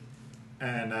great.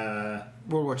 And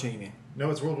World War II, you mean? no,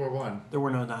 it's World War One. There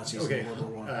were no Nazis Okay, in World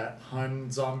War One.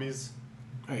 Hun zombies.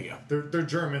 There you go. They're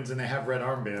Germans and they have red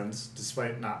armbands,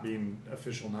 despite not being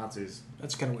official Nazis.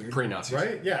 That's kind of weird. Pre-Nazis.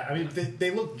 Right? Yeah, I mean,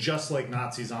 they look just like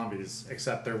Nazi zombies,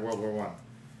 except they're World War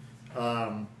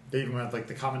One. They even have like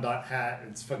the commandant hat.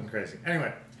 It's fucking crazy.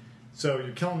 Anyway, so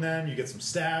you're killing them. You get some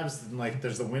stabs. And like,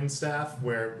 there's the wind staff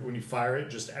where when you fire it,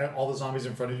 just all the zombies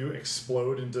in front of you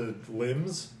explode into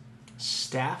limbs.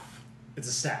 Staff. It's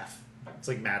a staff. It's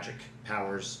like magic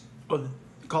powers. Oh,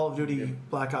 Call of Duty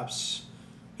Black Ops.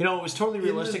 You know, it was totally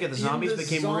realistic, and the in zombies the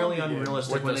became zombie really game.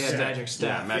 unrealistic With when the they had staff. magic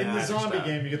staff. Yeah, In the magic zombie staff.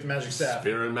 game, you get the magic staff.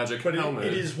 Spear and magic But helmet.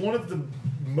 it is one of the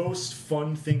most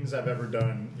fun things I've ever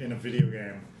done in a video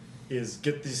game. Is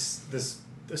get this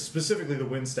specifically the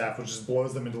wind staff, which just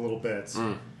blows them into little bits,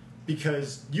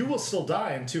 because you will still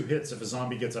die in 2 hits if a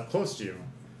zombie gets up close to you,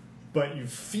 but you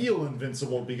feel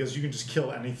invincible because you can just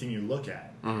kill anything you look at.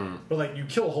 But like you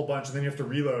kill a whole bunch and then you have to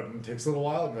reload and it takes a little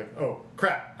while and you're like, oh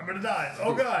crap, I'm gonna die.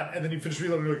 Oh god, and then you finish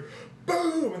reloading and you're like,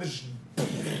 boom, and then just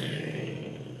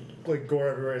like gore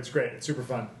everywhere. It's great. It's super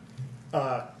fun.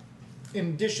 In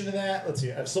addition to that, let's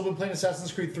see. I've still been playing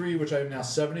Assassin's Creed 3, which I am now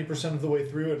 70% of the way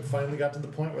through, and finally got to the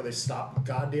point where they stopped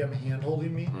goddamn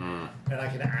hand-holding me, and I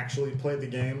can actually play the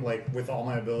game like with all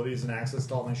my abilities and access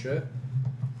to all my shit.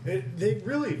 They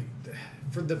really,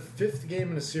 for the 5th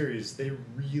game in a series, they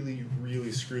really,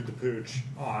 really screwed the pooch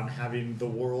on having the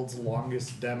world's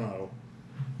longest demo,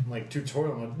 like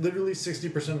tutorial mode. Literally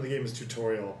 60% of the game is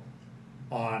tutorial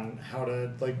on how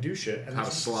to like do shit. And How to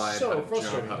it's slide, so how to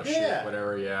frustrating. jump, how to shoot,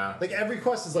 whatever. Yeah. Like every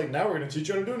quest is like, now we're gonna teach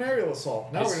you how to do an aerial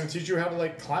assault. Now we're gonna teach you how to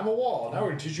like climb a wall. Now we're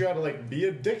gonna teach you how to like be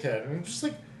a dickhead. And I'm just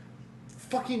like,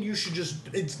 fucking, you should just.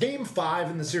 It's game 5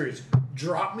 in the series.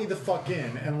 Drop me the fuck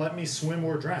in and let me swim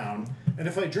or drown. And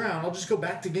if I drown, I'll just go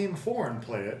back to game 4 and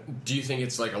play it. Do you think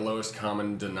it's like a lowest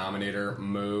common denominator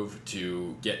move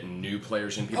to get new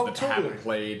players in, people that totally. haven't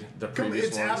played the previous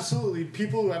It's ones? absolutely,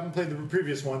 people who haven't played the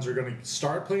previous ones are going to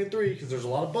start playing 3 because there's a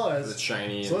lot of buzz. It's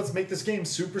shiny. So let's make this game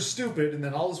super stupid, and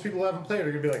then all those people who haven't played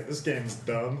are going to be like, this game's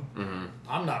dumb. Mm-hmm.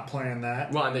 I'm not playing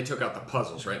that. Well, and they took out the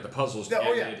puzzles, right? The puzzles Yeah,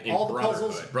 ended in all the Brotherhood.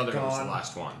 puzzles Brotherhood was gone. the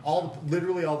last one.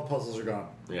 Literally all the puzzles are gone.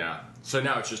 Yeah. So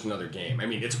now it's just another game. I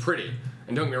mean, it's pretty.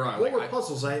 And don't get me wrong. What like, were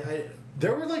puzzles?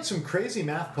 There were like some crazy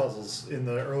math puzzles in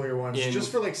the earlier ones, just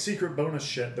for like secret bonus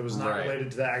shit that was not Right.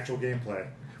 related to the actual gameplay.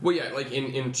 Well, yeah, like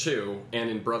in 2 and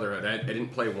in Brotherhood, I didn't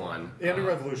play 1. And in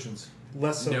Revolutions.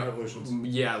 Less so in No, Revolutions.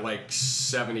 Yeah, like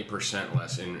 70%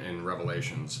 less in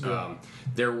Revelations. Yeah.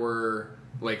 There were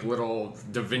like little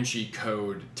Da Vinci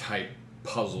Code type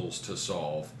puzzles to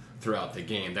solve throughout the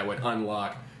game that would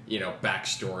unlock,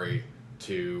 backstory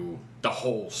to the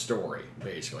whole story,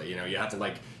 basically. You have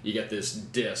to you get this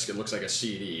disc, it looks like a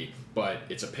CD, but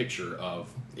it's a picture of,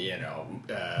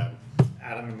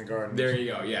 Adam in the Garden. there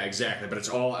you go, yeah, exactly. But it's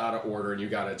all out of order, and you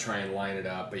got to try and line it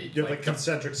up. But You have like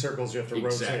concentric circles you have to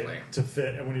Exactly. rotate to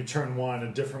fit, and when you turn one,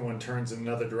 a different one turns in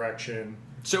another direction.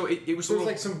 so it was So a there's little,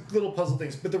 like some little puzzle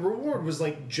things, but the reward was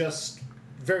like just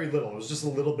very little. It was just a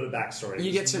little bit of backstory. It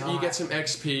You was get some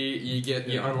XP.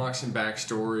 You unlock some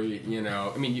backstory.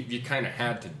 I mean, you kind of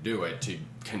had to do it to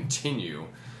continue,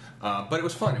 but it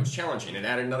was fun. It was challenging. It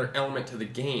added another element to the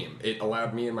game. It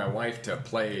allowed me and my wife to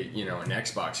play, an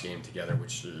Xbox game together,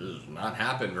 which does not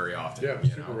happen very often. Yeah,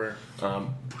 super rare.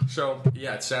 So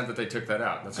yeah, it's sad that they took that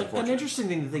out. That's unfortunate. An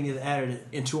interesting thing that added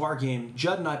into our game,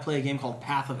 Judd and I play a game called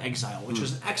Path of Exile, which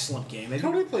is an excellent game.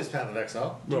 Nobody plays Path of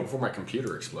Exile. Well, before my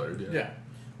computer exploded. Yeah.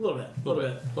 A little bit.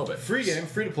 little bit. Free game,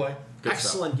 free to play. Good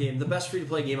Excellent game. The best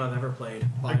free-to-play game I've ever played.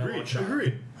 By a long Agreed. shot.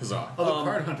 Agreed. Huzzah. Oh, the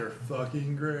Card Hunter.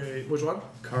 Fucking great. Which one?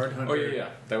 Card Hunter. Oh yeah.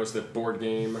 That was the board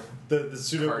game. The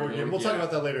pseudo Card board game. game, We'll talk yeah.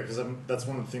 about that later because that's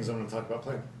one of the things I'm going to talk about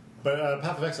playing. But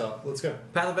Path of Exile, let's go.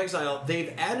 Path of Exile,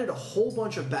 they've added a whole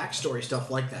bunch of backstory stuff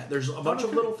like that. There's a bunch of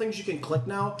okay. little things you can click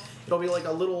now. It'll be like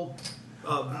a little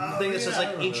thing that says yeah, I like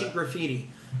remember ancient that. graffiti,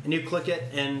 and you click it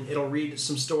and it'll read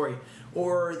some story.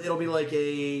 Or it'll be like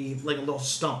a little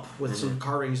stump with some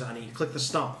carvings on it. You click the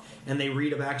stump and they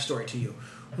read a backstory to you,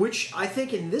 which I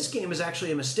think in this game is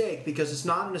actually a mistake because it's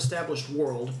not an established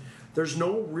world. There's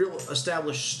no real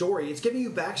established story. It's giving you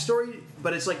backstory,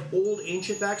 but it's like old,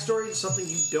 ancient backstory. It's something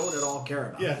you don't at all care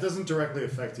about. Yeah, it doesn't directly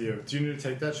affect you. Do you need to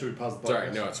take that? Should we pause the podcast?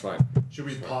 Sorry, no, it's fine. Should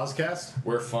we pause cast?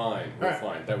 We're fine. We're All right.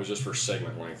 fine. That was just for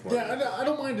segment length. Yeah, I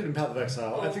don't mind it in Path of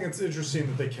Exile. I think it's interesting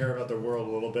that they care about their world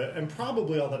a little bit, and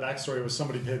probably all that backstory was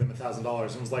somebody paid them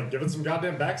 $1,000 and was like, "Give it some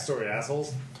goddamn backstory,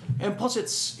 assholes." And plus,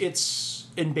 it's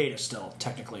in beta still,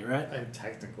 technically, right?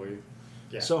 Technically,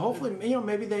 yeah. So hopefully,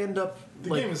 maybe they end up. the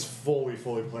game is fully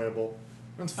playable.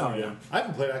 It's a fun Oh, yeah. game. I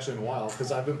haven't played actually in a while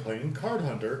because I've been playing Card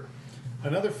Hunter,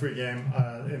 another free game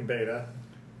in beta.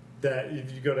 That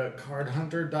if you go to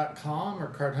cardhunter.com or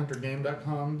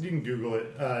cardhuntergame.com, you can Google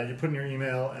it. You put in your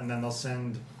email, and then they'll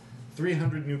send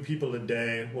 300 new people a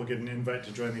day. Will get an invite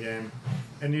to join the game,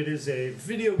 and it is a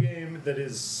video game that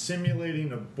is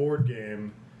simulating a board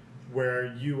game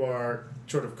where you are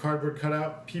sort of cardboard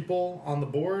cutout people on the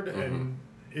board, and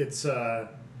it's at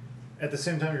the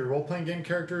same time you're role-playing game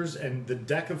characters, and the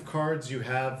deck of cards you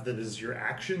have that is your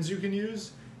actions you can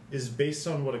use is based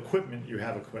on what equipment you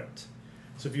have equipped.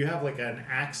 So if you have like an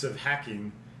axe of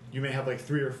hacking, you may have like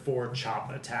 3 or 4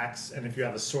 chop attacks, and if you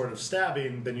have a sword of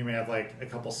stabbing, then you may have like a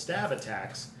couple stab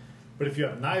attacks. But if you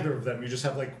have neither of them, you just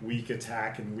have like weak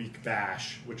attack and weak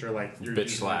bash, which are like your Bitch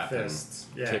using slap and fists.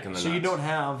 Yeah. kicking the So you nuts. don't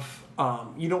have,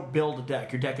 you don't build a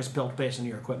deck. Your deck is built based on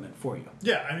your equipment for you.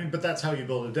 Yeah, I mean, but that's how you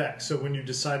build a deck. So when you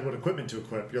decide what equipment to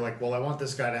equip, you're like, well, I want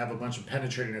this guy to have a bunch of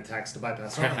penetrating attacks to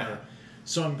bypass armor,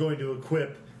 so I'm going to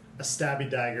equip a stabby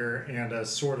dagger and a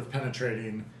sword of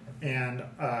penetrating and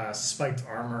spiked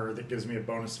armor that gives me a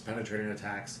bonus to penetrating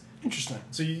attacks. Interesting.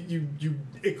 So you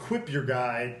equip your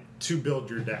guy to build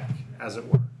your deck, as it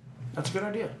were. That's a good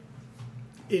idea.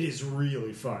 It is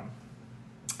really fun.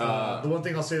 The one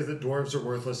thing I'll say is that dwarves are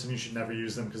worthless and you should never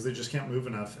use them because they just can't move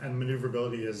enough, and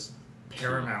maneuverability is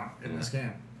paramount in this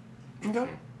game. Okay.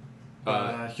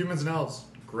 Humans and elves,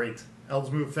 great. Elves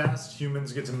move fast.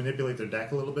 Humans get to manipulate their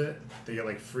deck a little bit. They get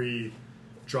like free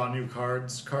draw new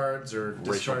cards or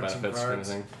Racial discard some benefits cards.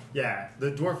 kind of thing. Yeah,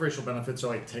 the dwarf racial benefits are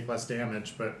like take less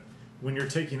damage, but when you're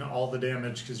taking all the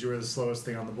damage because you were the slowest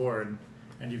thing on the board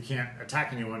and you can't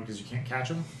attack anyone because you can't catch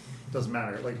them, doesn't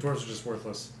matter. Like dwarves are just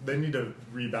worthless. They need to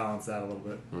rebalance that a little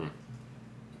bit.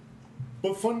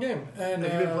 But fun game. And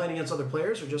Have you been playing against other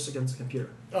players or just against the computer?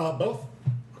 both.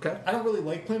 Okay. I don't really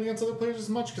like playing against other players as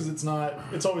much because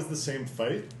it's always the same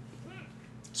fight.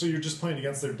 So you're just playing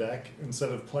against their deck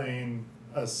instead of playing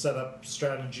a setup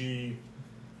strategy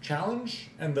challenge.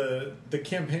 And the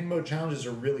campaign mode challenges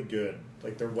are really good.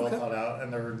 Like they're well thought out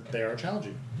and they are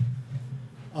challenging.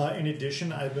 In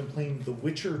addition, I've been playing The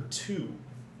Witcher 2.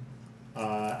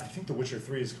 I think The Witcher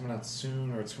 3 is coming out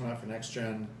soon, or it's coming out for next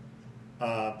gen.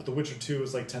 But The Witcher 2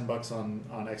 is like $10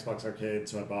 on Xbox Arcade,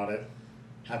 so I bought it,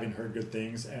 having heard good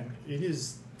things. And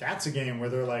that's a game where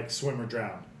they're like swim or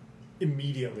drown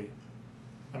immediately.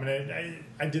 I mean,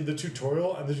 I did the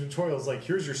tutorial, and the tutorial is like,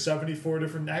 here's your 74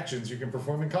 different actions you can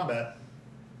perform in combat.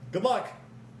 Good luck!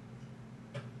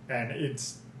 And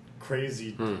it's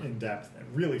crazy in depth,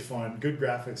 really fun, good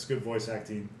graphics, good voice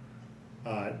acting,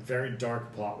 very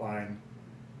dark plot line.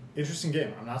 Interesting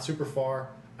game. I'm not super far.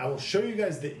 I will show you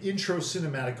guys the intro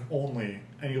cinematic only,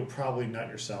 and you'll probably nut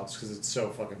yourselves because it's so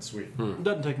fucking sweet. It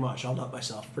doesn't take much. I'll nut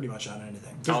myself pretty much on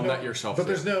anything. I'll nut yourself. But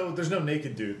too. there's no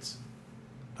naked dudes.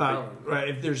 Right,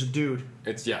 if there's a dude.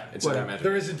 It's Whatever. an magic.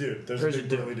 There is a dude. There's a big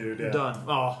burly dude. Yeah. Done.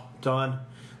 Oh, done.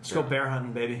 Let's go bear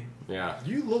hunting, baby. Yeah,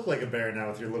 You look like a bear now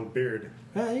with your little beard.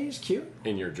 Yeah, he's cute.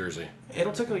 in your jersey.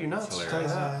 It'll tickle your nuts. That's I'll tell you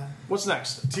that. What's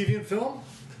next? TV and film?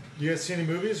 You guys see any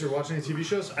movies or watch any TV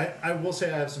shows? I will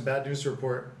say I have some bad news to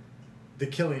report. The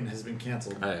Killing has been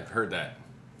canceled. I've heard that.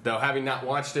 Though having not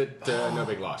watched it, no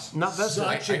big loss. Not best. Such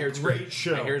I a hear it's great great.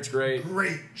 show. I hear it's great.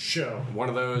 Great show. One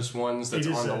of those ones that's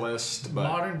It is on the a list, but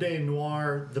modern day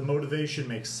noir. The motivation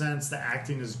makes sense. The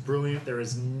acting is brilliant. There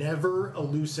is never a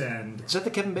loose end. Is that the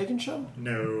Kevin Bacon show?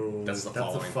 No, That's the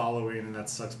the following, and that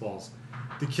sucks balls.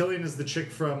 The Killing is the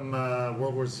chick from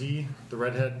World War Z, the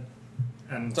redhead,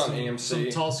 and It's on AMC. some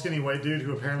tall, skinny white dude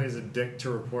who apparently is a dick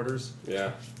to reporters.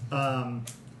 yeah.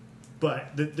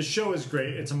 But the show is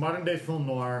great. It's a modern day film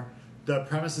noir. The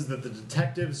premise is that the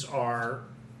detectives are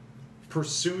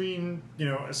pursuing,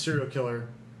 a serial killer,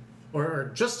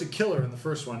 or just a killer in the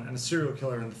first one, and a serial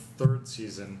killer in the third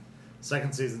season.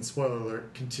 Second season, spoiler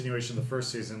alert, continuation of the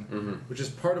first season, which is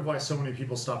part of why so many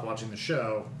people stopped watching the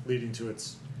show, leading to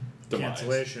its Demise.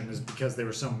 cancellation, is because they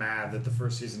were so mad that the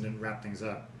first season didn't wrap things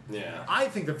up. Yeah. I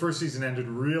think the first season ended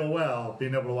real well,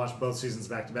 being able to watch both seasons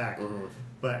back to back.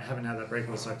 But having had that break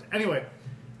was sucked. Anyway,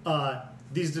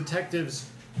 these detectives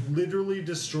literally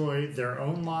destroy their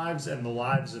own lives and the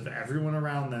lives of everyone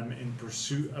around them in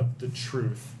pursuit of the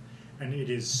truth. And it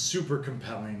is super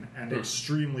compelling and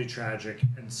extremely tragic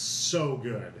and so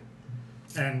good.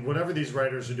 And whatever these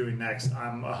writers are doing next,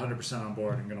 I'm 100% on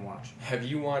board and going to watch. Have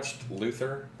you watched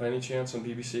Luther by any chance on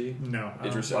BBC? No, I don't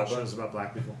Idris watch Elba? shows about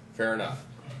black people. Fair enough.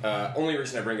 Only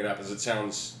reason I bring it up is it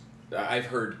sounds. I've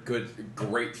heard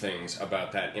great things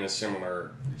about that in a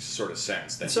similar sort of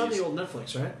sense. That It's on he's- the old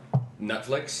Netflix, right?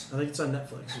 Netflix. I think it's on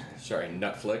Netflix. Sorry,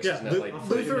 Netflix. Yeah, Isn't that like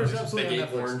Luther is Big absolutely on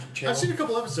Eight Orange Netflix. channel? I've seen a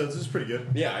couple episodes. It's pretty good.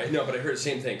 Yeah, I know, but I heard the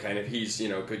same thing. Kind of, he's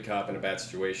good cop in a bad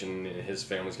situation, and his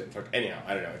family's getting fucked. Anyhow,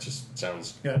 I don't know. It just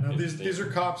sounds. Yeah, no, these interesting. are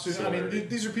cops. Who, I mean, Similarity.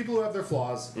 these are people who have their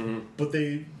flaws, but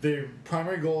their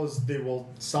primary goal is they will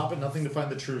stop at nothing to find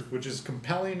the truth, which is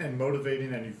compelling and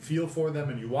motivating, and you feel for them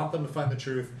and you want them to find the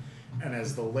truth. And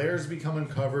as the layers become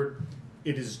uncovered,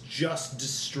 it is just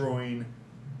destroying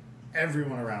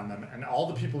everyone around them, and all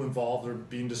the people involved are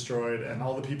being destroyed, and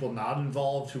all the people not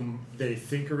involved whom they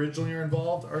think originally are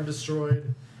involved are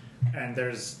destroyed. And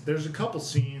there's a couple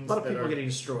scenes. A lot of that people are, getting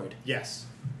destroyed. yes.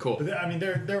 Cool. But I mean,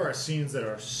 there are scenes that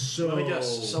are so Let me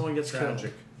guess, someone gets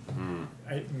tragic.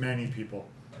 Many people.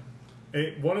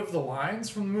 One of the lines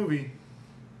from the movie,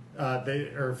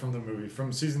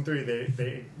 from season 3,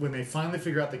 they when they finally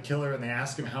figure out the killer and they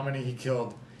ask him how many he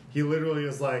killed, he literally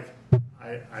is like,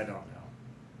 I don't know.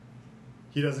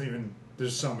 He doesn't even.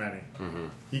 There's so many.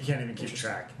 He can't even keep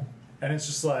track, and it's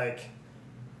just like.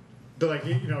 They're like,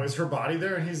 is her body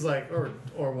there? And he's like,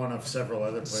 or one of several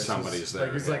other places. Somebody's there,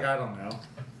 Like, he's yeah. like, I don't know,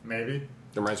 maybe. It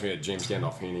reminds me of James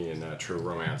Gandolfini in True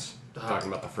Romance, talking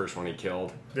about the first one he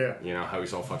killed. Yeah. You know, how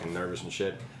he's all fucking nervous and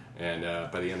shit. And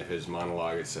by the end of his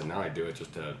monologue, it said, now I do it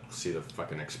just to see the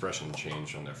fucking expression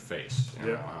change on their face. You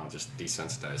know, Yeah. I'll just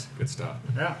desensitize. Good stuff.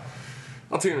 Yeah.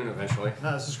 I'll tune in eventually.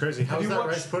 No, this is crazy. How was you that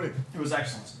watched- rice pudding? It was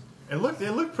excellent. It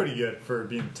looked pretty good for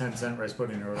being 10-cent rice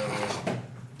pudding or whatever it was.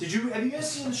 Have you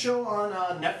guys seen the show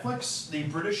on Netflix? The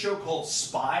British show called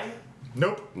Spy?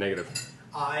 Nope. Negative.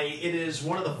 It is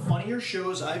one of the funnier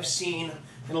shows I've seen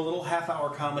in a little half-hour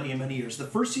comedy in many years. The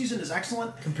first season is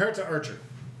excellent. Compared to Archer.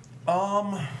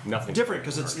 Nothing Different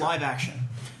because it's live action.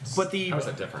 But How is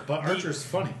that different? But Archer's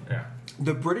funny. Yeah.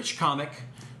 the British comic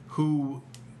who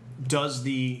is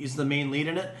the main lead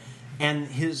in it, and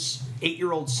his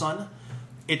 8-year-old son,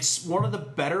 it's one of the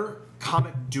better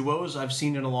comic duos I've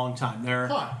seen in a long time.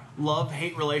 Their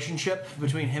love-hate relationship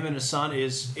between him and his son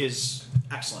is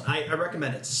excellent. I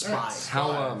recommend it. Spy. Right.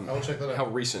 I will check that out. How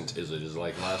recent is it? Is it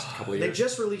like last couple of They years?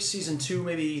 just released season 2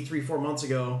 maybe 3-4 months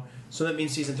ago, so that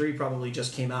means season 3 probably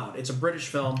just came out. It's a British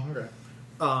film, Okay.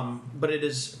 but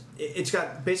it's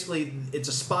got basically, it's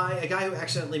a spy, a guy who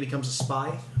accidentally becomes a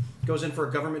spy, goes in for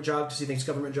a government job because he thinks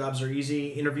government jobs are easy,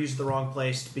 interviews at the wrong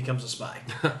place, becomes a spy.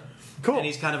 Cool. And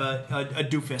he's kind of a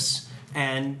doofus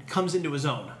and comes into his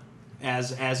own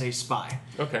as a spy.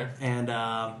 Okay. And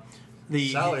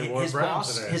Sally wore his brown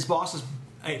boss today. his boss is,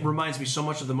 it reminds me so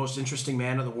much of the Most Interesting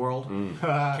Man in the World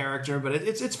character, but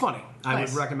it's funny. I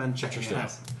Nice. would recommend checking it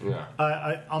out.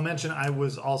 Yeah. I'll mention I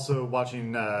was also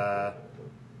watching The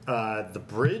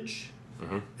Bridge,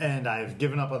 and I've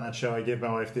given up on that show. I gave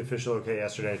my wife the official okay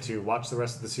yesterday to watch the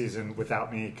rest of the season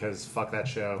without me because fuck that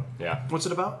show. Yeah. What's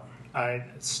it about?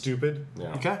 It's stupid.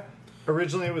 Yeah. Okay.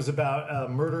 Originally, it was about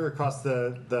murder across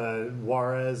the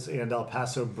Juarez and El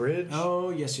Paso Bridge. Oh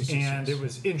yes, and it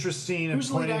was interesting. Who's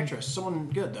the and lead pointing- actress? Someone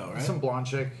good though, right? Some blonde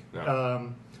chick. Yeah.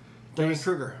 Diane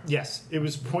Kruger. Yes, it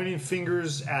was pointing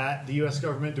fingers at the U.S.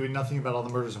 government doing nothing about all the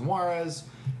murders in Juarez,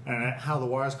 and at how the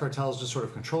Juarez cartels just sort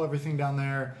of control everything down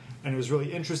there. And it was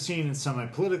really interesting and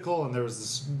semi-political, and there was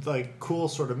this like cool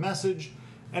sort of message.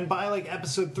 And by like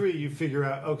episode 3, you figure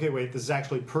out, okay, wait, this is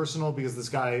actually personal because this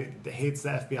guy hates the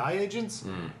FBI agents.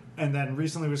 And then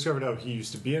recently we discovered, oh, he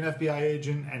used to be an FBI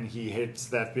agent, and he hates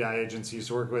the FBI agents he used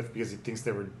to work with because he thinks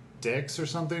they were dicks or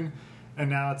something. And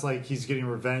now it's like he's getting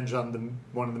revenge on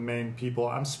one of the main people.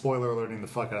 I'm spoiler alerting the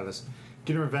fuck out of this.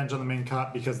 Getting revenge on the main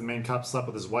cop because the main cop slept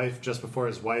with his wife just before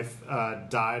his wife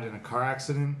died in a car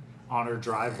accident on her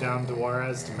drive down to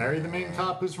Juarez to marry the main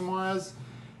cop who's from Juarez.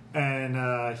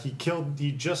 And he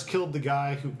just killed the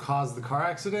guy who caused the car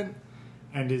accident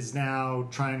and is now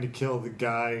trying to kill the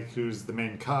guy who's the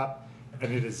main cop.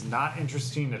 And it is not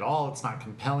interesting at all. It's not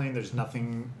compelling. There's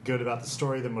nothing good about the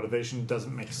story. The motivation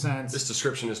doesn't make sense. This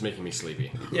description is making me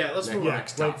sleepy. Yeah, let's move Yeah, on.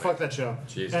 Next like topic. fuck that show.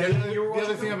 Jeez. And Yeah, you were the other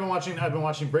watching thing I've been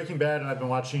watching Breaking Bad, and I've been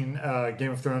watching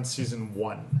Game of Thrones season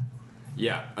 1,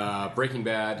 Yeah. Breaking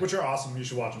Bad. which are awesome. You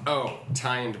should watch them. Oh,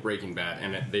 tie into Breaking Bad,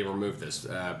 and they removed this.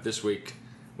 This week,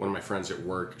 one of my friends at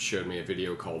work showed me a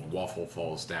video called Waffle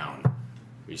Falls Down.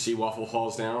 You see Waffle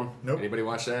Falls Down? Nope. Anybody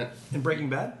watch that? In Breaking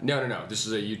Bad? No. This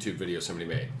is a YouTube video somebody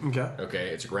made. Okay. Okay,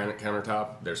 it's a granite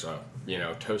countertop. There's a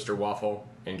toaster waffle,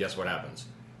 and guess what happens?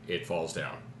 It falls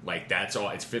down. Like that's all.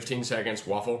 It's 15 seconds.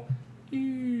 Waffle.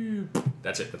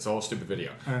 That's it. That's the whole stupid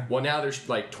video. Alright. Well, now there's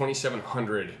like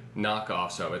 2,700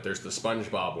 knockoffs of it. There's the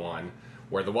SpongeBob one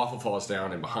where the waffle falls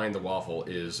down, and behind the waffle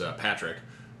is Patrick,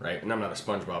 right? And I'm not a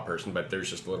SpongeBob person, but there's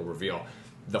just a little reveal.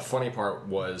 The funny part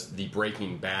was the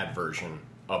Breaking Bad version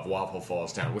of Waffle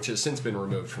Falls Down, which has since been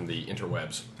removed from the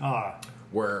interwebs,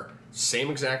 where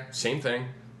same thing,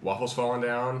 waffles falling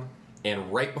down,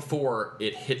 and right before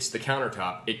it hits the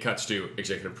countertop, it cuts to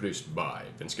executive produced by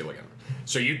Vince Gilligan.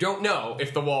 So you don't know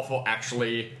if the waffle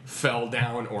actually fell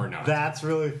down or not. That's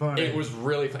really funny. It was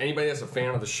really fun. Anybody that's a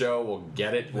fan of the show will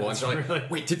get it. Well, it's like, really-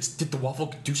 wait, did the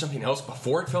waffle do something else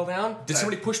before it fell down? Did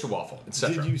somebody push the waffle,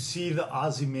 etc.? Did you see the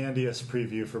Ozymandias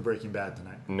preview for Breaking Bad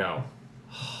tonight? No.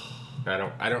 I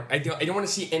don't want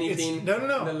to see anything. No.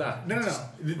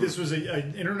 This was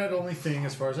an internet-only thing,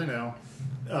 as far as I know.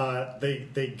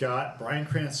 They got Bryan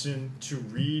Cranston to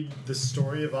read the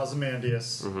story of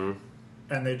Ozymandias,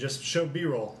 and they just showed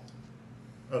B-roll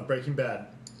of Breaking Bad,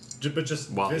 but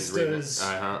just While he's reading it. vistas,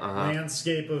 Uh-huh.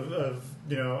 landscape of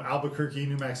Albuquerque,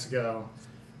 New Mexico,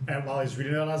 and while he's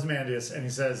reading about Ozymandias, and he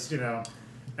says, and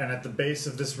at the base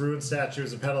of this ruined statue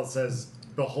is a pedal that says,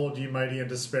 "Behold, ye mighty in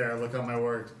despair, look on my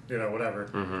work,"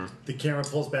 whatever. The camera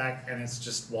pulls back, and it's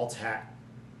just Walt's hat,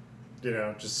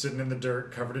 just sitting in the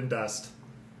dirt, covered in dust,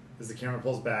 as the camera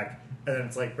pulls back, and then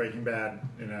it's like Breaking Bad,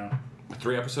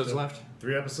 3 episodes left?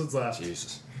 3 episodes left.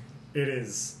 Jesus. It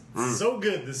is so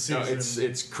good this No, season.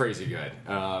 it's crazy good.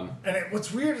 And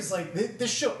what's weird is like this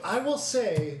show. I will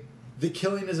say, The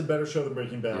Killing is a better show than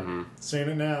Breaking Bad. Saying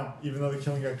it now, even though The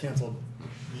Killing got canceled,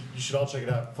 you should all check it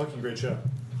out. Fucking great show.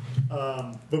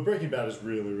 But Breaking Bad is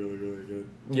really, really, really good.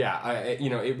 Yeah,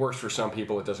 it works for some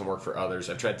people. It doesn't work for others.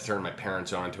 I've tried to turn my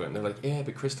parents onto it, and they're like, "Yeah,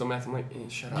 but crystal meth." I'm like,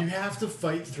 "Shut up." You have to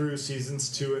fight through seasons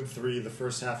 2 and 3, the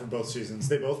first half of both seasons.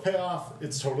 They both pay off.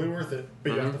 It's totally worth it,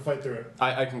 but you have to fight through it.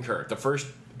 I concur.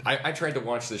 I tried to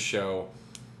watch this show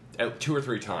 2 or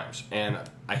 3 times, and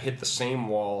I hit the same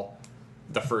wall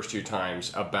the first 2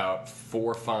 times about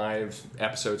 4 or 5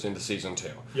 episodes into season 2.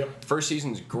 Yep. First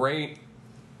season's great.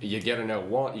 You get to know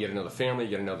Walt, you get to know the family, you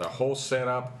get to know the whole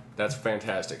setup. That's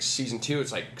fantastic. Season 2,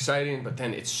 it's like exciting, but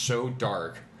then it's so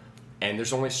dark, and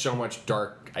there's only so much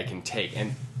dark I can take.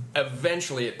 And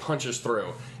eventually it punches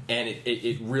through, and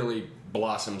it really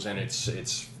blossoms, and it's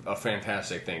a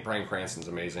fantastic thing. Bryan Cranston's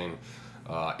amazing.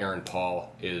 Aaron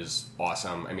Paul is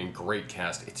awesome. I mean, great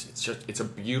cast. It's a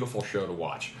beautiful show to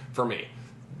watch for me.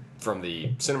 From the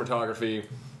cinematography,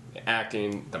 the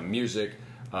acting, the music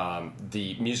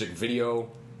video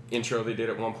intro they did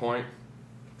at one point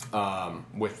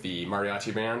with the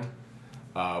mariachi band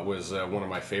was one of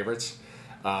my favorites.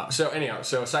 So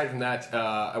aside from that,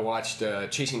 I watched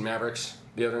Chasing Mavericks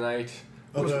the other night.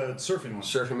 Oh, the surfing one.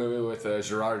 Surfing movie with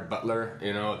Gerard Butler.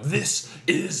 This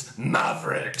is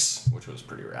Mavericks, which was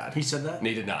pretty rad. He said that? And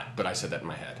he did not, but I said that in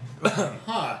my head.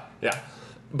 Huh. Yeah.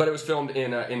 But it was filmed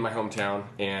in my hometown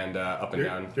and up and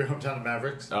down Your hometown of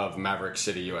Mavericks? of Maverick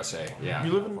City, USA. Yeah.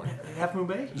 You live in Half Moon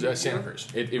Bay? Santa Cruz.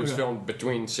 It was Okay. filmed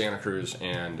between Santa Cruz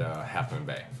and Half Moon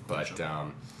Bay. But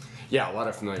yeah, a lot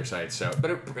of familiar sights. So,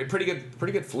 but a pretty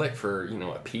good flick for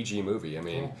a PG movie. I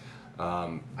mean,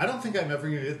 I don't think I'm ever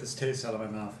going to get this taste out of my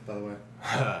mouth, by the way.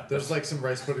 There's like some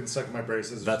rice pudding stuck in my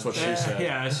braces. that's what she said.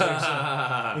 Yeah,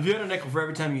 seriously. If you had a nickel for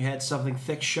every time you had something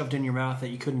thick shoved in your mouth that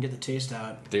you couldn't get the taste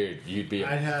out. Dude, you'd be a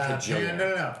I'd have cajillionaire.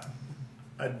 no.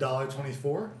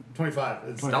 $1.24? 25.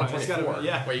 It's $1.24.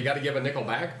 Yeah. Wait, you got to give a nickel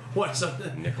back? What,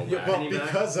 something? Nickel Yeah, back. well, penny back?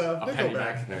 because of a penny Nickelback.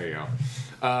 back. There you go.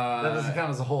 That doesn't count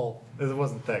as a whole. It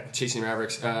wasn't thick. Chasing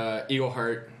Mavericks, Eagle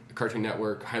Heart, Cartoon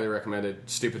Network, highly recommended.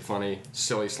 Stupid, funny,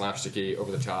 silly, slapsticky,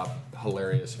 over the top,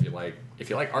 hilarious. If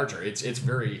you like Archer, it's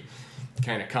very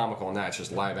kind of comical in that. It's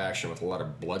just live action with a lot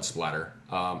of blood splatter.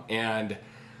 And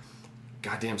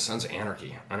goddamn Sons of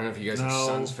Anarchy. I don't know if you guys are No.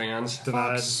 Sons fans.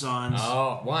 Denied. Sons.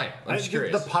 Oh, why? I'm just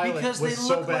curious. The pilot Because was they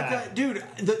so look bad. like a dude.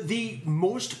 The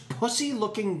most pussy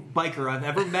looking biker I've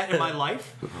ever met in my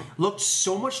life looked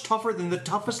so much tougher than the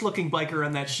toughest looking biker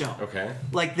on that show. Okay.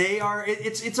 Like they are.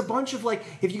 It's a bunch of like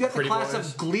if you got the Pretty class boys.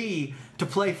 of Glee to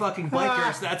play fucking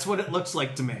bikers, that's what it looks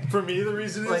like to me. For me, the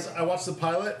reason is Like- I watched the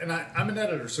pilot, and I'm an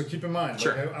editor, so keep in mind.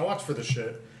 Sure. Like, I watch for this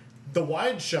shit. The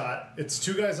wide shot, it's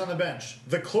 2 guys on the bench.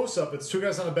 The close up, it's 2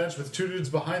 guys on the bench with 2 dudes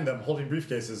behind them holding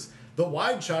briefcases. The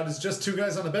wide shot is just 2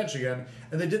 guys on the bench again,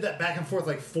 and they did that back and forth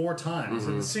like 4 times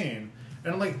in the scene.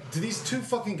 And I'm like, do these 2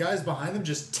 fucking guys behind them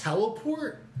just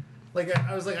teleport? Like,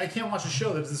 I was like, I can't watch a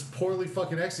show that's this poorly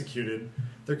fucking executed.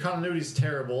 Their continuity's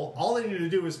terrible. All they need to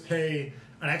do is pay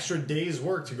an extra day's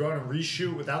work to go out and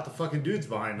reshoot without the fucking dudes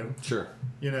behind them. Sure.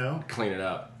 You know? Clean it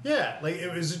up. Yeah, like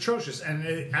it was atrocious.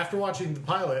 And after watching the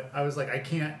pilot, I was like,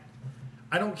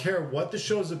 I don't care what the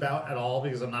show's about at all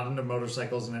because I'm not into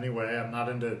motorcycles in any way. I'm not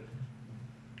into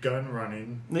gun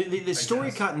running. The story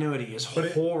guess. continuity is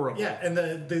But horrible. Yeah, and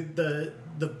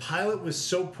the pilot was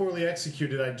so poorly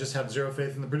executed. I just have zero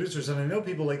faith in the producers, and I know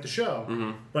people like the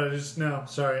show, but I just no,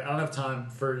 sorry, I don't have time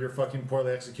for your fucking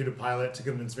poorly executed pilot to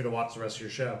convince me to watch the rest of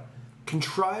your show.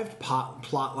 Contrived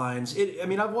plot lines. I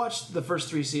mean, I've watched the first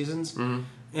 3 seasons,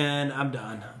 and I'm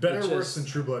done. Better It's or worse just- than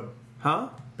True Blood? Huh?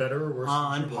 Better or worse than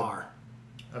On True Blood? par.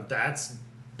 That's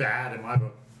bad in my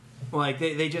book. Like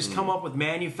they just come up with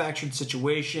manufactured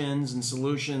situations and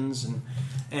solutions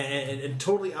and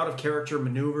totally out of character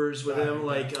maneuvers with him.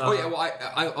 Like Oh yeah,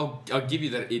 well I'll give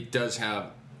you that it does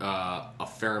have a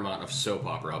fair amount of soap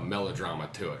opera, melodrama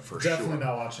to it for Definitely sure.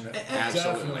 not watching it.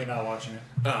 Absolutely. Definitely not watching it.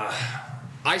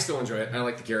 I still enjoy it. I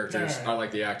like the characters. Alright. I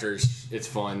like the actors. It's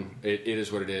fun. It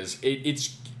is what it is.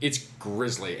 It's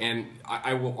grisly, and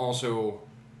I will also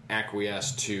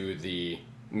acquiesce to the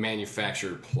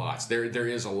manufactured plots. There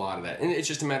is a lot of that, and it's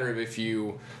just a matter of if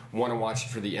you want to watch it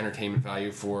for the entertainment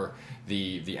value, for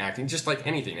the acting, just like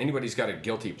anything. Anybody's got a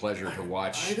guilty pleasure to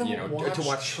watch. I don't watch, to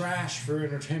watch. trash for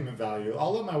entertainment value.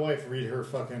 I'll let my wife read her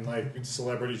fucking like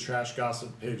celebrity trash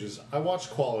gossip pages. I watch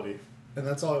quality, and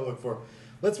that's all I look for.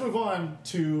 Let's move on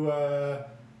to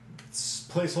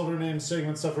placeholder name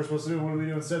segment stuff we're supposed to do. What do we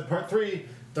do instead? Part 3,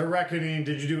 The Reckoning.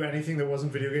 Did you do anything that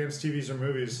wasn't video games, TVs, or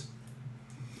movies?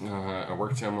 I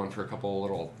worked someone for a couple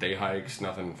little day hikes.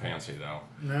 Nothing fancy though.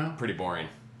 No? Pretty boring.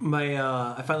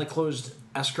 I finally closed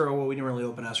escrow. Well, we didn't really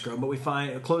open escrow, but we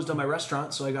closed on my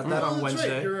restaurant, so I got that on that's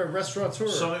Wednesday. Right. You're a restaurateur.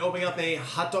 So I'm opening up a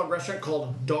hot dog restaurant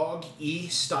called Dog E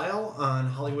Style on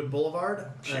Hollywood Boulevard,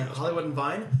 Hollywood and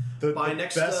Vine. the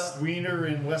best wiener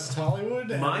in West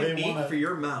Hollywood. And My they meat wanna... for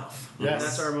your mouth. Yes.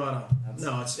 That's our motto.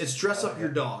 It's dress up your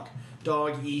dog.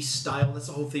 Dog E Style. That's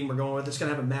the whole theme we're going with. It's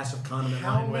going to have a massive condiment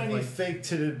How line many with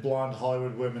fake-titted blonde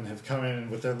Hollywood women have come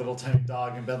in with their little tiny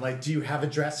dog and been like, "Do you have a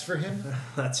dress for him?"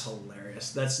 That's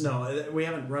hilarious. We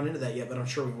haven't run into that yet, but I'm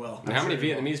sure we will. And how many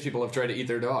Vietnamese people have tried to eat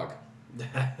their dog?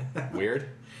 Weird.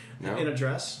 No. In a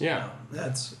dress? Yeah.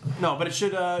 But it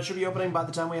should be opening by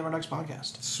the time we have our next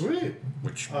podcast. Sweet.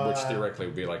 Which theoretically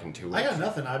would be like in 2 weeks. I got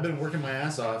nothing. I've been working my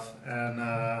ass off, and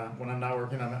when I'm not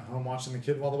working, I'm at home watching the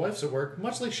kid while the wife's at work,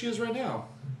 much like she is right now.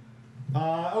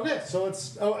 Okay, so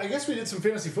I guess we did some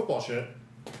fantasy football shit.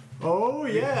 Oh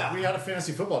yeah. We had a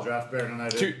fantasy football draft, Baron and I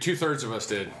did. Two-thirds of us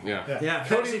did. Yeah. Yeah,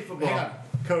 Cody, fantasy football. hang on.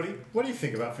 Cody, what do you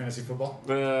think about fantasy football?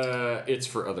 It's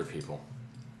for other people.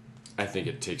 I think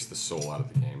it takes the soul out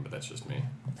of the game, but that's just me.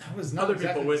 That was not Other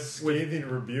exactly people with scathing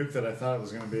rebuke that I thought it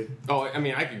was going to be. Oh, I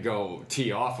mean, I could go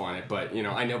tee off on it, but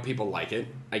I know people like it.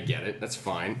 I get it. That's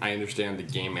fine. I understand the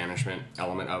game management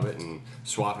element of it and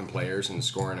swapping players and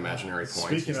scoring imaginary points.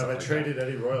 Speaking of, I like traded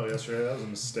Eddie Royal yesterday. That was a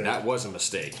mistake. That was a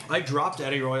mistake. I dropped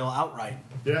Eddie Royal outright.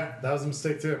 Yeah, that was a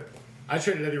mistake too. I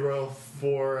traded Eddie Royal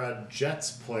for a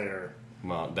Jets player.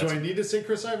 Well, Do that's I need to say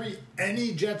Chris Ivory?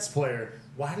 Any Jets player.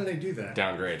 Why did I do that?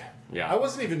 downgrade. Yeah. I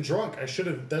wasn't even drunk. I should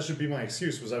have. That should be my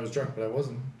excuse. Was I was drunk, but I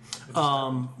wasn't.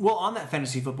 Well, on that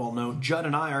fantasy football note, Judd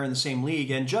and I are in the same league.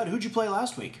 And Judd, who'd you play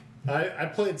last week? I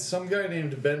played some guy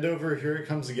named Bend Over. Here It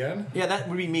Comes Again. Yeah, that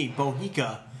would be me,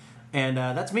 Bohica, and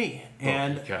that's me.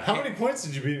 And Bohica. How many points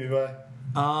did you beat me by?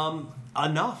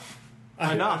 enough.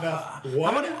 Enough.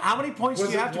 One? How many points Was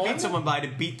do you it have to one? beat someone by to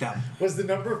beat them? Was the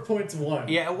number of points one?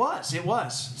 Yeah, it was. It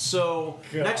was. So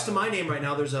God. next to my name right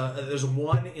now, there's a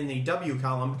 1 in the W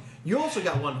column. You also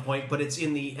got 1 point, but it's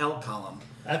in the L column.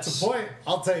 That's a point.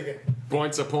 I'll take it.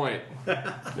 Point's a point.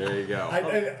 There you go.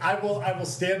 I will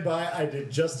stand by. I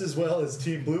did just as well as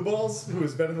Team Blue Balls, who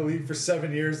has been in the league for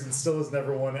 7 years and still has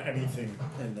never won anything.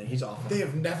 And he's awful. They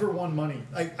have never won money.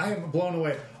 I am blown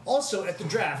away. Also, at the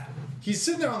draft, he's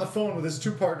sitting there on the phone with his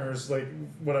two partners, like,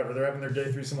 whatever, they're having their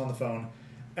gay threesome on the phone.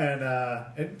 And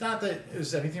not that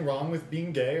there's anything wrong with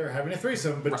being gay or having a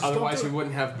threesome, but just Otherwise, don't we do it.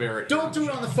 wouldn't have Barrett. Don't do it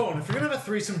on the phone. If you're gonna have a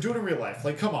threesome, do it in real life.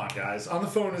 Like, come on, guys. On the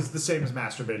phone is the same as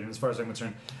masturbating, as far as I'm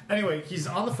concerned. Anyway, he's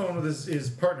on the phone with his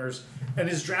partners, and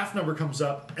his draft number comes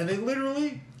up, and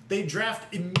they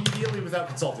draft immediately without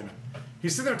consulting him.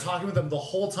 He's sitting there talking with them the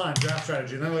whole time, draft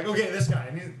strategy, and they're like, okay, this guy.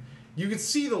 And you could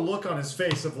see the look on his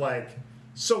face of, like,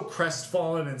 so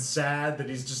crestfallen and sad that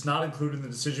he's just not included in the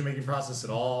decision-making process at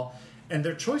all. And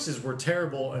their choices were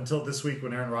terrible until this week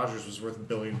when Aaron Rodgers was worth 1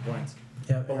 billion points.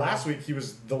 Yeah, But last week he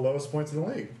was the lowest points in the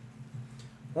league.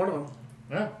 One of them.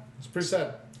 Yeah, it's pretty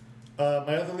sad.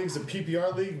 My other league's a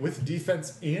PPR league with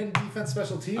defense and defense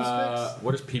special teams picks.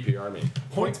 What does PPR mean?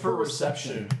 Points per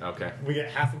reception. Okay. We get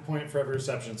half a point for every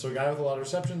reception. So a guy with a lot of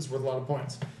receptions worth a lot of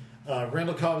points.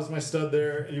 Randall Cobb is my stud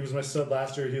there. He was my stud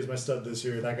last year. He was my stud this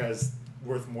year. That guy's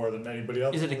worth more than anybody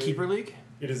else. Is it in a the keeper league. league?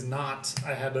 It is not.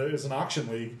 It was an auction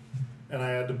league. And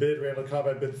I had to bid Randall Cobb.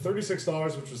 I bid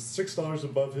 $36, which was $6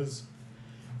 above his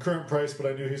current price, but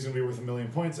I knew he was going to be worth 1 million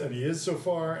points, and he is so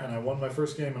far. And I won my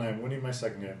first game, and I'm winning my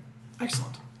second game.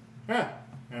 Excellent. Yeah,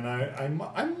 and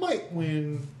I might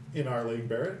win in our league,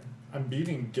 Barrett. I'm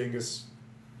beating Genghis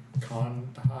Khan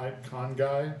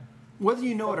guy. Whether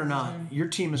you know it or not, your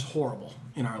team is horrible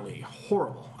in our league.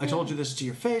 Horrible. I told you this to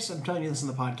your face. I'm telling you this in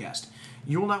the podcast.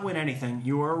 You will not win anything.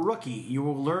 You are a rookie. You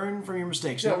will learn from your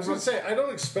mistakes. Yeah, I was going to say, I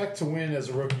don't expect to win as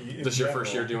a rookie. This is your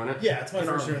first year doing it? Yeah, it's my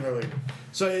first year in the league.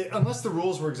 So unless the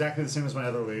rules were exactly the same as my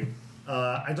other league,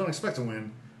 I don't expect to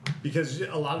win because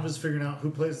a lot of it is figuring out who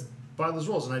plays by those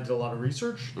rules. And I did a lot of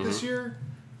research this year,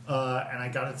 and I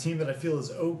got a team that I feel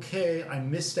is okay. I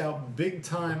missed out big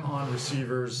time on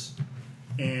receivers,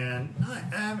 and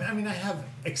I mean, I have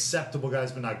acceptable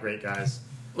guys, but not great guys.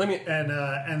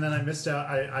 And then I missed out.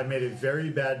 I made a very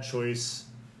bad choice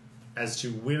as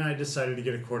to when I decided to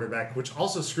get a quarterback, which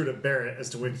also screwed up Barrett as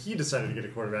to when he decided to get a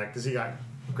quarterback because he got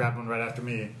grabbed one right after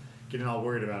me, getting all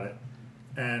worried about it.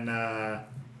 And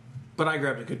but I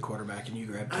grabbed a good quarterback, and you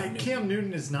grabbed Cam Newton. Cam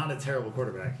Newton is not a terrible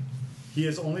quarterback. He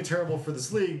is only terrible for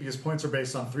this league because points are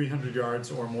based on 300 yards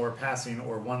or more passing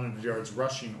or 100 yards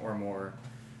rushing or more.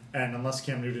 And unless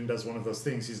Cam Newton does one of those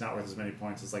things, he's not worth as many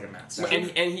points as like a Matt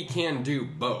Stafford. And he can do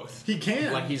both. He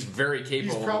can. Like he's very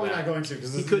capable. He's probably of that. not going to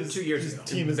because He could 2 years his ago.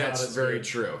 team is That's not as very good.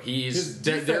 true. His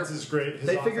They're defense is great. His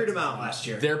They figured offense him out is last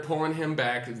year. They're pulling him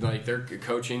back. Like their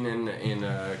coaching in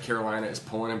Carolina is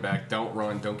pulling him back. Don't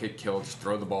run. Don't get killed. Just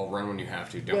throw the ball. Run when you have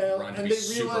to. Don't Well, run to and be they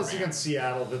realized Superman. against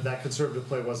Seattle that conservative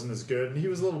play wasn't as good, and he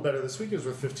was a little better this week. He was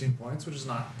worth 15 points, which is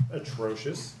not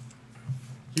atrocious.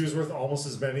 He was worth almost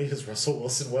as many as Russell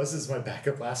Wilson was as my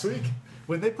backup last week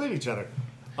when they played each other.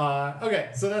 Okay,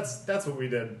 so that's what we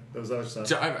did. Those other stuff.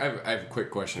 So I have a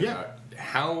quick question Yeah. about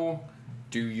how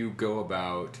do you go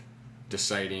about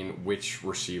deciding which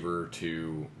receiver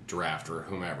to draft or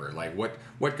whomever? Like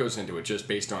what goes into it? Just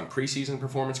based on preseason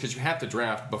performance? Because you have to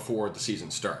draft before the season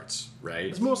starts, right?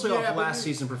 It's mostly Yeah, off but last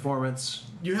you- season performance.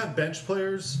 You have bench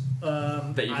players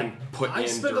That you can put I in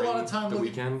spend a lot during of time the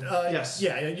looking- weekend? Yes.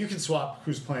 Yeah, you can swap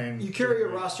who's playing. You carry a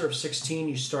roster of 16,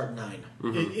 you start 9.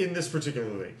 in this particular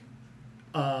league.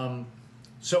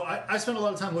 So I spend a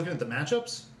lot of time looking at the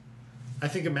matchups. I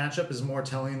think a matchup is more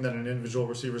telling than an individual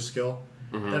receiver's skill.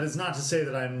 That is not to say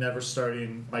that I'm never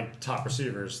starting my top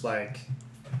receivers. Like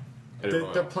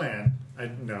they're playing. I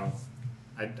don't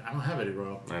have Eddie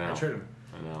Royal. I know. I traded him.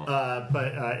 I know.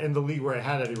 But in the league where I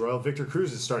had Eddie Royal, Victor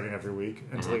Cruz is starting every week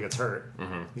until he gets hurt.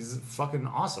 He's fucking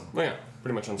awesome. Well, yeah,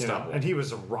 pretty much You know? unstoppable. And he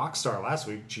was a rock star last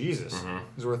week. Jesus.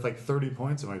 He's worth like 30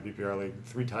 points in my PPR league.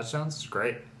 3 touchdowns. It's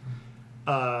great.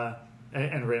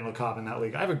 And Randall Cobb in that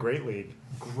league. I have a great league.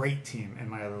 Great team in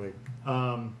my other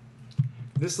league.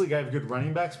 This league I have good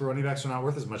running backs, but running backs are not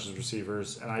worth as much as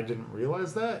receivers, and I didn't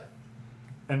realize that.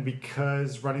 And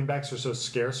because running backs are so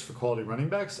scarce for quality running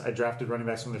backs, I drafted running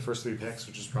backs from the first 3 picks,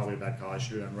 which is probably a bad call. I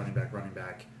should have done running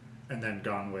back, and then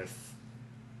gone with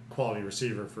quality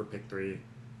receiver for pick 3,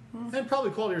 and probably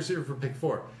quality receiver for pick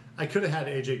 4. I could have had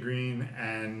AJ Green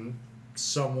and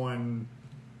someone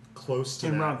close to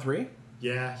In that. round 3?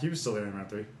 Yeah, he was still there in round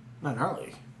 3. Not in our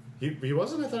league. He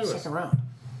wasn't? I thought he was. Second round.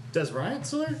 Des Bryant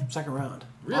still there? Second round.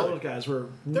 Really? All those guys were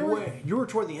There were- way. You were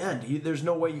toward the end. There's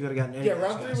no way you could have gotten any Yeah, of those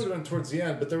round 3 guys. would have been towards the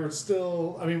end, but there were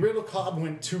still. I mean, Randall Cobb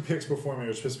went 2 picks before me,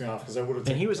 which pissed me off because I would have.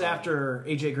 And he was after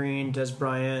AJ Green, Des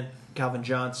Bryant, Calvin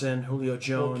Johnson, Julio Well,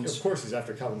 Jones. of course, he's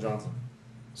after Calvin Johnson.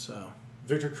 So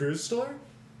Victor Cruz still there?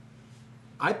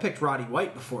 I picked Roddy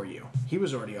White before you. He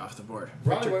was already off the board.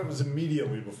 Roddy White was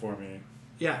immediately before me.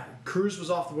 Yeah, Cruz was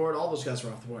off the board. All those guys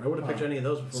were off the board. I would have picked any of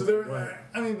those before. So there, White.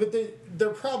 I mean, but there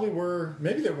probably were.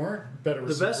 Maybe there weren't better The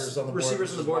receivers best on the board.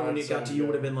 receivers on the which is board why when I you got to decided you go.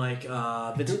 would have been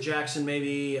like Vincent Jackson,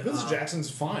 maybe. Vincent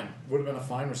Jackson's fine. Would have been a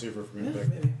fine receiver for me Yeah, to pick.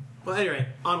 maybe. Well, anyway,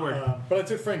 onward. But I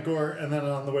took Frank Gore, and then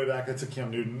on the way back, I took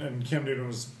Cam Newton, and Cam Newton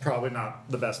was probably not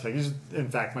the best pick. He's, in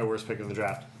fact, my worst pick of the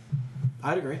draft.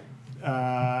 I'd agree.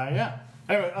 Yeah.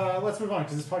 Anyway, let's move on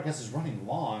because this podcast is running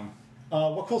long.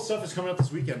 What cool stuff is coming up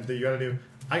this weekend that you got to do?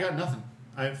 I got nothing.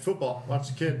 I have football. Watch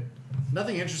the kid.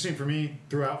 Nothing interesting for me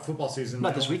throughout football season. Not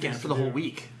I this don't weekend, think for to the whole do.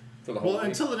 week. For the whole Well, week.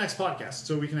 until the next podcast,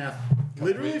 so we can have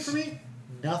literally weeks. for me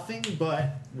nothing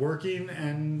but working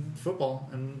and football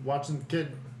and watching the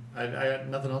kid. I got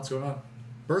nothing else going on.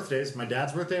 Birthdays: my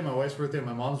dad's birthday, my wife's birthday,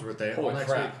 my mom's birthday. all Holy next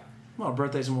crap. week. Well,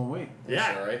 birthdays in 1 week.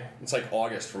 Yeah. Sorry. It's like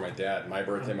August for my dad. My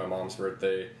birthday, my mom's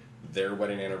birthday, their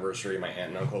wedding anniversary, my aunt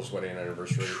and uncle's wedding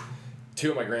anniversary.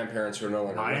 2 of my grandparents who are no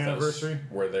longer My with anniversary? us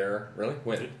were there. Really?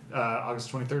 When?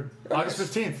 August 23rd. August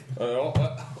 15th.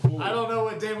 Ooh. I don't know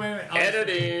what day my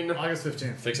Editing. August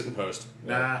 15th. Fix it in post.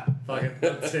 Nah, fuck it.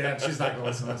 Let's stand. She's not gonna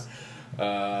listen to this.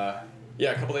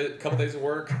 Yeah, a couple days of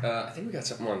work. I think we got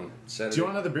something on Saturday. Do you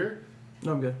want another beer?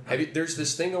 No, I'm good. There's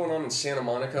this thing going on in Santa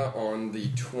Monica on the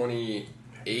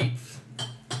 28th.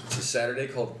 It's a Saturday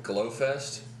called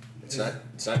Glowfest. It's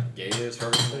not gay as far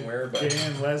as I'm aware, but Gay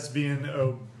and lesbian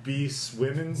obese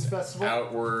women's festival.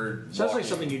 outward. Sounds like walking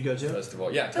something you'd go to.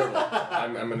 Festival. Yeah, totally.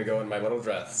 I'm gonna go in my little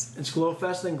dress. It's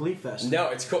Glowfest and Gleefest. No,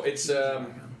 it's cool. It's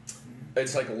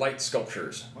like light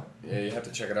sculptures. Yeah, you have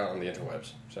to check it out on the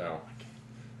interwebs. So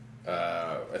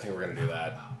I think we're gonna do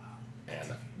that,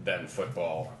 and then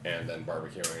football, and then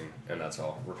barbecuing, and that's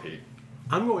all. Repeat.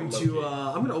 I'm going to. Low-key.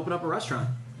 I'm going to open up a restaurant.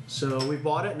 So we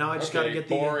bought it. Now I just got to get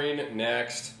the. boring.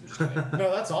 Next. Just kidding.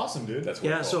 No, that's awesome, dude. That's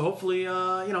Yeah. cool. So hopefully,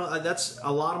 that's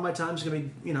a lot of my time is going to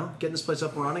be, getting this place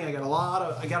up and running. I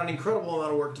got an incredible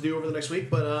amount of work to do over the next week.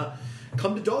 But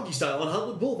come to Doggy Style on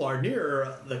Hollywood Boulevard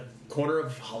near the corner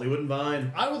of Hollywood and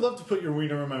Vine. I would love to put your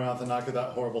wiener in my mouth and not get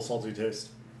that horrible salty taste.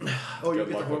 Oh, you'll Good get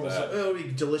the luck horrible. with that. It'll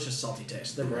be delicious salty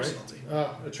taste. They're very Right? salty.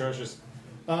 Atrocious.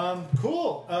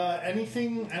 Cool.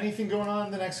 Anything going on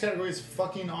in the next category is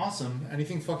fucking awesome.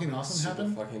 Anything fucking awesome Super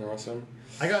happen? fucking awesome.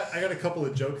 I got a couple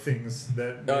of joke things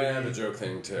that. Oh yeah, the joke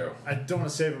thing too. I don't want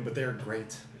to save them, but they are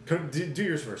great. Do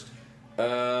yours first.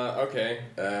 Okay.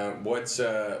 What's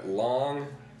long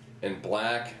and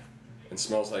black and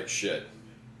smells like shit?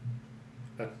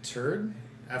 A turd?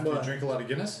 After What? you drink a lot of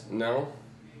Guinness? No.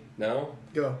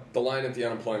 Go. The line at the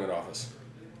unemployment office.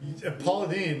 Paula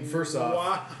Dean, first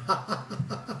off.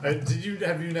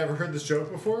 Have you never heard this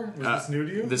joke before? Was this new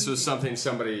to you? This was something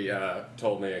somebody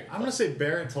told me. I'm gonna say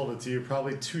Barrett told it to you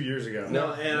probably 2 years ago.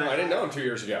 No, and I didn't know him 2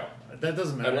 years ago. That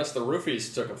doesn't matter. Unless the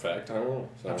roofies took effect. I don't know.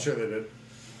 So. I'm sure they did.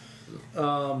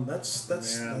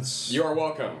 That's You are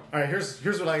welcome. All right, here's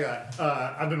what I got.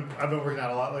 I've been working out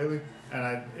a lot lately,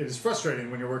 and it is frustrating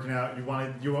when you're working out.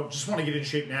 You just want to get in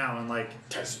shape now, and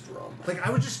Test drum. I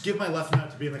would just give my left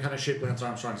nut to be in the kind of shape Lance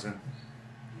Armstrong's in.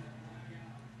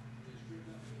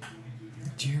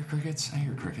 Do you hear crickets? I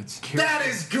hear crickets. That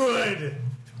is good.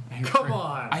 Come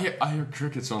on. I hear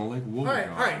crickets on Lake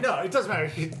Wobegon. All right. No, it doesn't matter.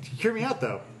 Hear me out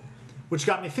though, which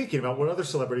got me thinking about what other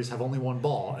celebrities have only one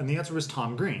ball, and the answer was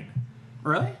Tom Green.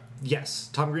 really. Yes,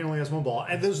 Tom Green only has one ball,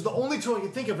 and those are the only two I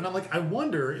can think of. And I'm like, I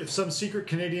wonder if some secret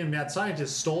Canadian mad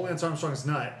scientist stole Lance Armstrong's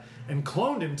nut and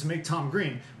cloned him to make Tom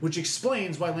Green, which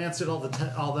explains why Lance did all the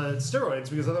steroids,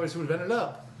 because otherwise he would have ended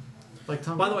up like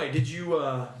Tom. By the Green. way, did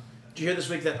you hear this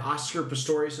week that Oscar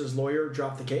Pistorius' lawyer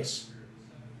dropped the case?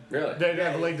 Really? They didn't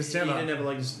have a leg to stand he on. didn't have a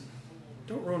leg to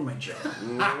Don't ruin my joke.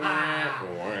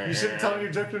 You shouldn't tell me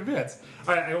your joke in advance.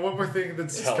 All right, I got one more thing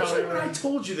that's Hell, coming. I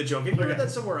told you the joke. If you heard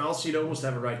that somewhere else, you'd almost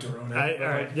have a right to ruin it. All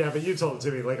right, yeah, but you told it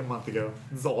to me like a month ago.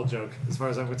 It's the whole joke, as far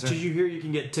as I'm concerned. Did you hear you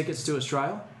can get tickets to his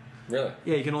trial? Really?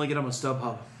 Yeah, you can only get them on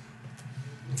StubHub.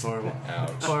 It's horrible.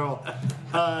 Ouch.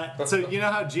 Horrible. So you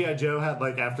know how G.I. Joe had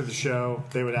after the show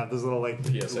they would have those little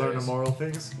PSAs. learn a moral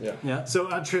things. Yeah. Yeah. So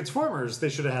on Transformers they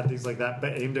should have had things like that,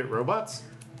 but aimed at robots.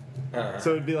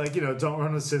 So it'd be don't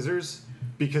run with scissors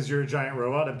because you're a giant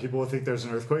robot and people will think there's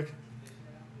an earthquake.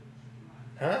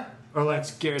 Huh? Or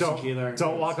Garrison don't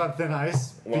Keillor. walk on thin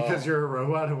ice Wow. because you're a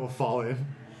robot and will fall in.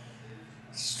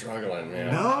 Struggling, man.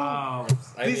 No. Wow.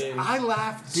 I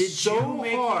laughed Did so you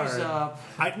make hard. these up?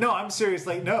 No, I'm serious.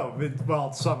 No,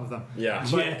 well, some of them. Yeah.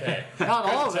 But Okay. not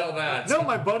all of Couldn't them. tell that. No,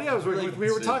 my buddy I was working with, we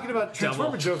were See. talking about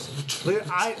Transformer jokes.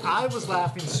 I was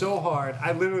laughing so hard,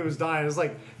 I literally was dying. It was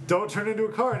like, don't turn into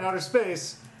a car in outer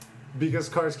space because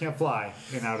cars can't fly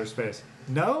in outer space.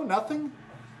 No, nothing.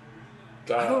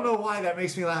 I don't know why that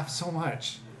makes me laugh so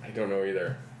much. I don't know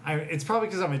either. It's probably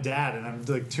because I'm a dad and I'm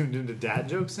tuned into dad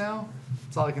jokes now.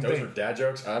 That's all I can Those think. are dad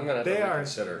jokes? I'm going to They have to are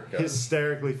reconsider. 'cause-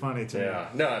 hysterically funny to me. Yeah.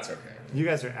 No, that's okay. You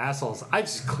guys are assholes. I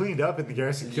just cleaned up in the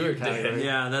Garrison You Keillor did. category.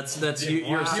 Yeah, that's you. Wow.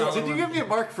 You're a solid Did you one. give me a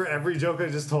mark for every joke I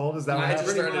just told? Is that what I just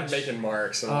happened? started much. making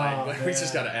marks, and Oh, we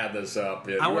just got to add this up.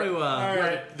 Yeah, I you want are- to. You're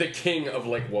Alright. the king of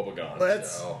Lake Wobegon.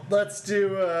 So. Let's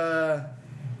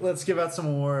give out some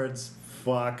awards.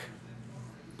 Fuck.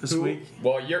 this week.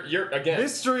 Well, you're again.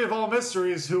 Mystery of all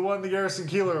mysteries. Who won the Garrison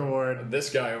Keillor Award?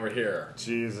 This guy over here.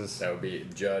 Jesus. That would be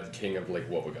Judd, king of Lake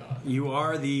Wobegon. You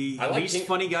are the I like least King-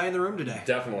 funny guy in the room today.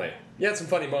 Definitely. You had some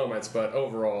funny moments, but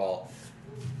overall,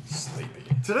 sleepy.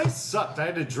 Today sucked. I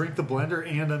had to drink the blender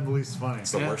and I'm the least funny.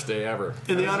 It's the Yeah. worst day ever.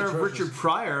 In the That is honor of atrocious. Richard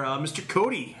Pryor, Mr.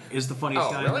 Cody is the funniest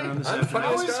Oh, guy in really? the room this I'm the afternoon. How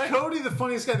funniest is guy? Cody the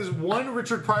funniest guy? There's one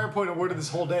Richard Pryor point awarded this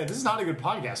whole day. This is not a good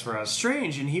podcast for us.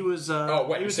 Strange, and he was. Oh,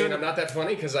 what, he you're was saying doing I'm not that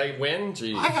funny because I win?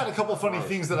 Jeez. I had a couple funny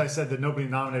things that I said that nobody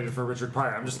nominated for Richard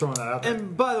Pryor. I'm just throwing that out there.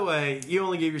 And by the way, you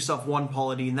only gave yourself one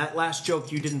Paula Dean. That last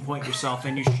joke you didn't point yourself,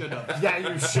 and you should have. Yeah,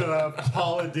 you should have.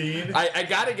 Paula Dean. I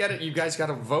gotta get it. You guys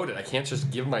gotta vote it. I can't just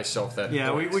give myself that.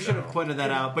 Yeah, point, we should so. have pointed that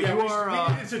out. But Yeah, you we are.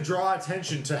 needed to draw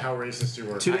attention to how racist you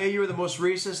were. Today you were the most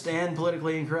racist and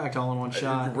politically incorrect all in one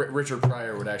shot. Richard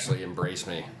Pryor would actually embrace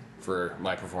me for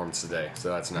my performance today, so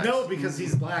that's nice. No, because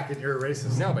he's black and you're a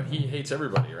racist. No, but he hates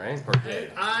everybody, right? Or gay.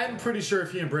 I'm pretty sure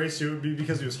if he embraced you, it would be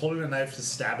because he was holding a knife to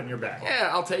stab in your back. Yeah,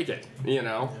 I'll take it. You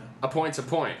know, a point's a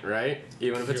point, right?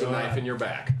 Even if it's a God. knife in your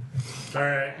back. All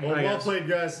right. Well, I well guess. played,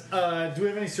 guys. Do we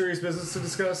have any serious business to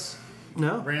discuss?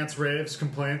 No? Rants, raves,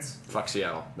 complaints? Fuck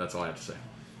Seattle. That's all I have to say.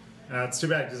 It's too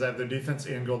bad because I have their defense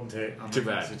and Golden Tate on Too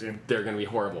my bad. fantasy team. They're going to be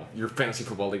horrible. Your fantasy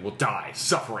football league will die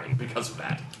suffering because of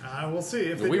that. We'll see.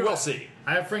 If they We do will it. see.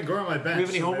 I have Frank Gore on my bench. Do we have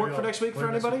any so homework maybe for I'll next week play for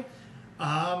anybody? week.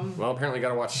 Well, apparently got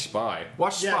to watch Spy.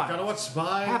 Watch Yeah, Spy. gotta watch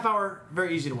Spy. Half hour,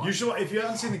 very easy to watch. You should. If you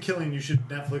haven't seen The Killing, you should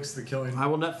Netflix The Killing. I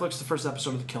will Netflix the first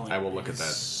episode of The Killing. I will look at that.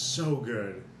 So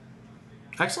good.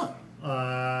 Excellent.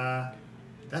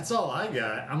 That's all I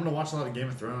got. I'm gonna watch a lot of Game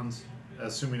of Thrones,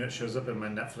 assuming it shows up in my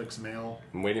Netflix mail.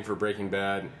 I'm waiting for Breaking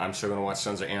Bad. I'm still going to watch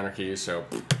Sons of Anarchy. So,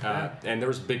 and there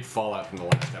was a big fallout from the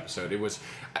last episode. It was,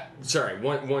 sorry.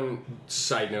 One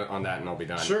side note on that, and I'll be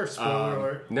done. Sure, spoiler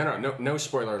alert. No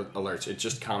spoiler alerts. It's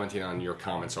just commenting on your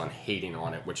comments on hating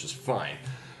on it, which is fine.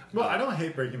 Well, I don't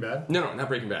hate Breaking Bad. No, not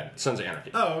Breaking Bad. Sons of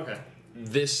Anarchy. Oh, okay.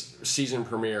 This season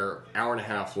premiere, hour and a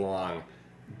half long,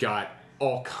 got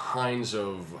all kinds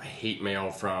of hate mail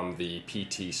from the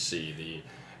PTC, the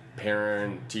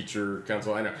Parent Teacher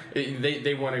Council. I know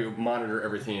they want to monitor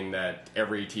everything that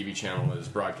every TV channel is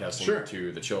broadcasting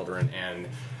to the children, and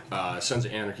Sons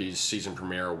of Anarchy's season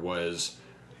premiere was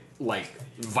like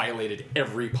violated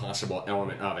every possible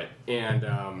element of it, and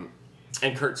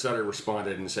Kurt Sutter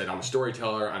responded and said, "I'm a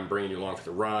storyteller. I'm bringing you along for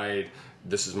the ride.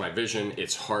 This is my vision.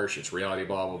 It's harsh. It's reality.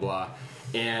 Blah blah blah."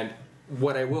 And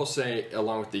what I will say,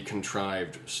 along with the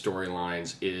contrived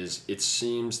storylines, is it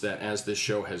seems that as this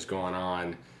show has gone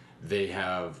on, they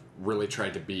have really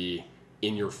tried to be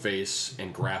in your face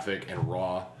and graphic and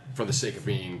raw for the sake of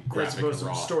being graphic and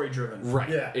raw. Story driven. Right.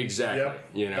 Yeah. Exactly. Yep.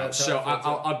 You know. That's So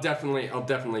how I'll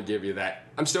definitely give you that.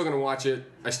 I'm still going to watch it.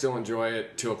 I still enjoy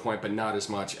it to a point, but not as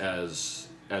much as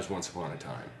Once Upon a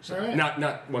Time. So, All right.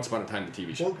 Not Once Upon a Time, the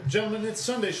TV show. Well, gentlemen, it's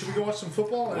Sunday. Should we go watch some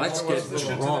football? And Let's I'll get post this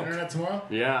shit to the drunk. internet tomorrow.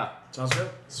 Yeah. Sounds good.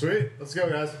 Sweet. Let's go,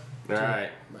 guys. All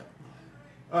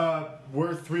right.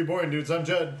 We're three boring dudes. I'm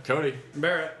Judd. Cody.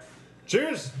 Barrett.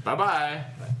 Cheers. Bye-bye.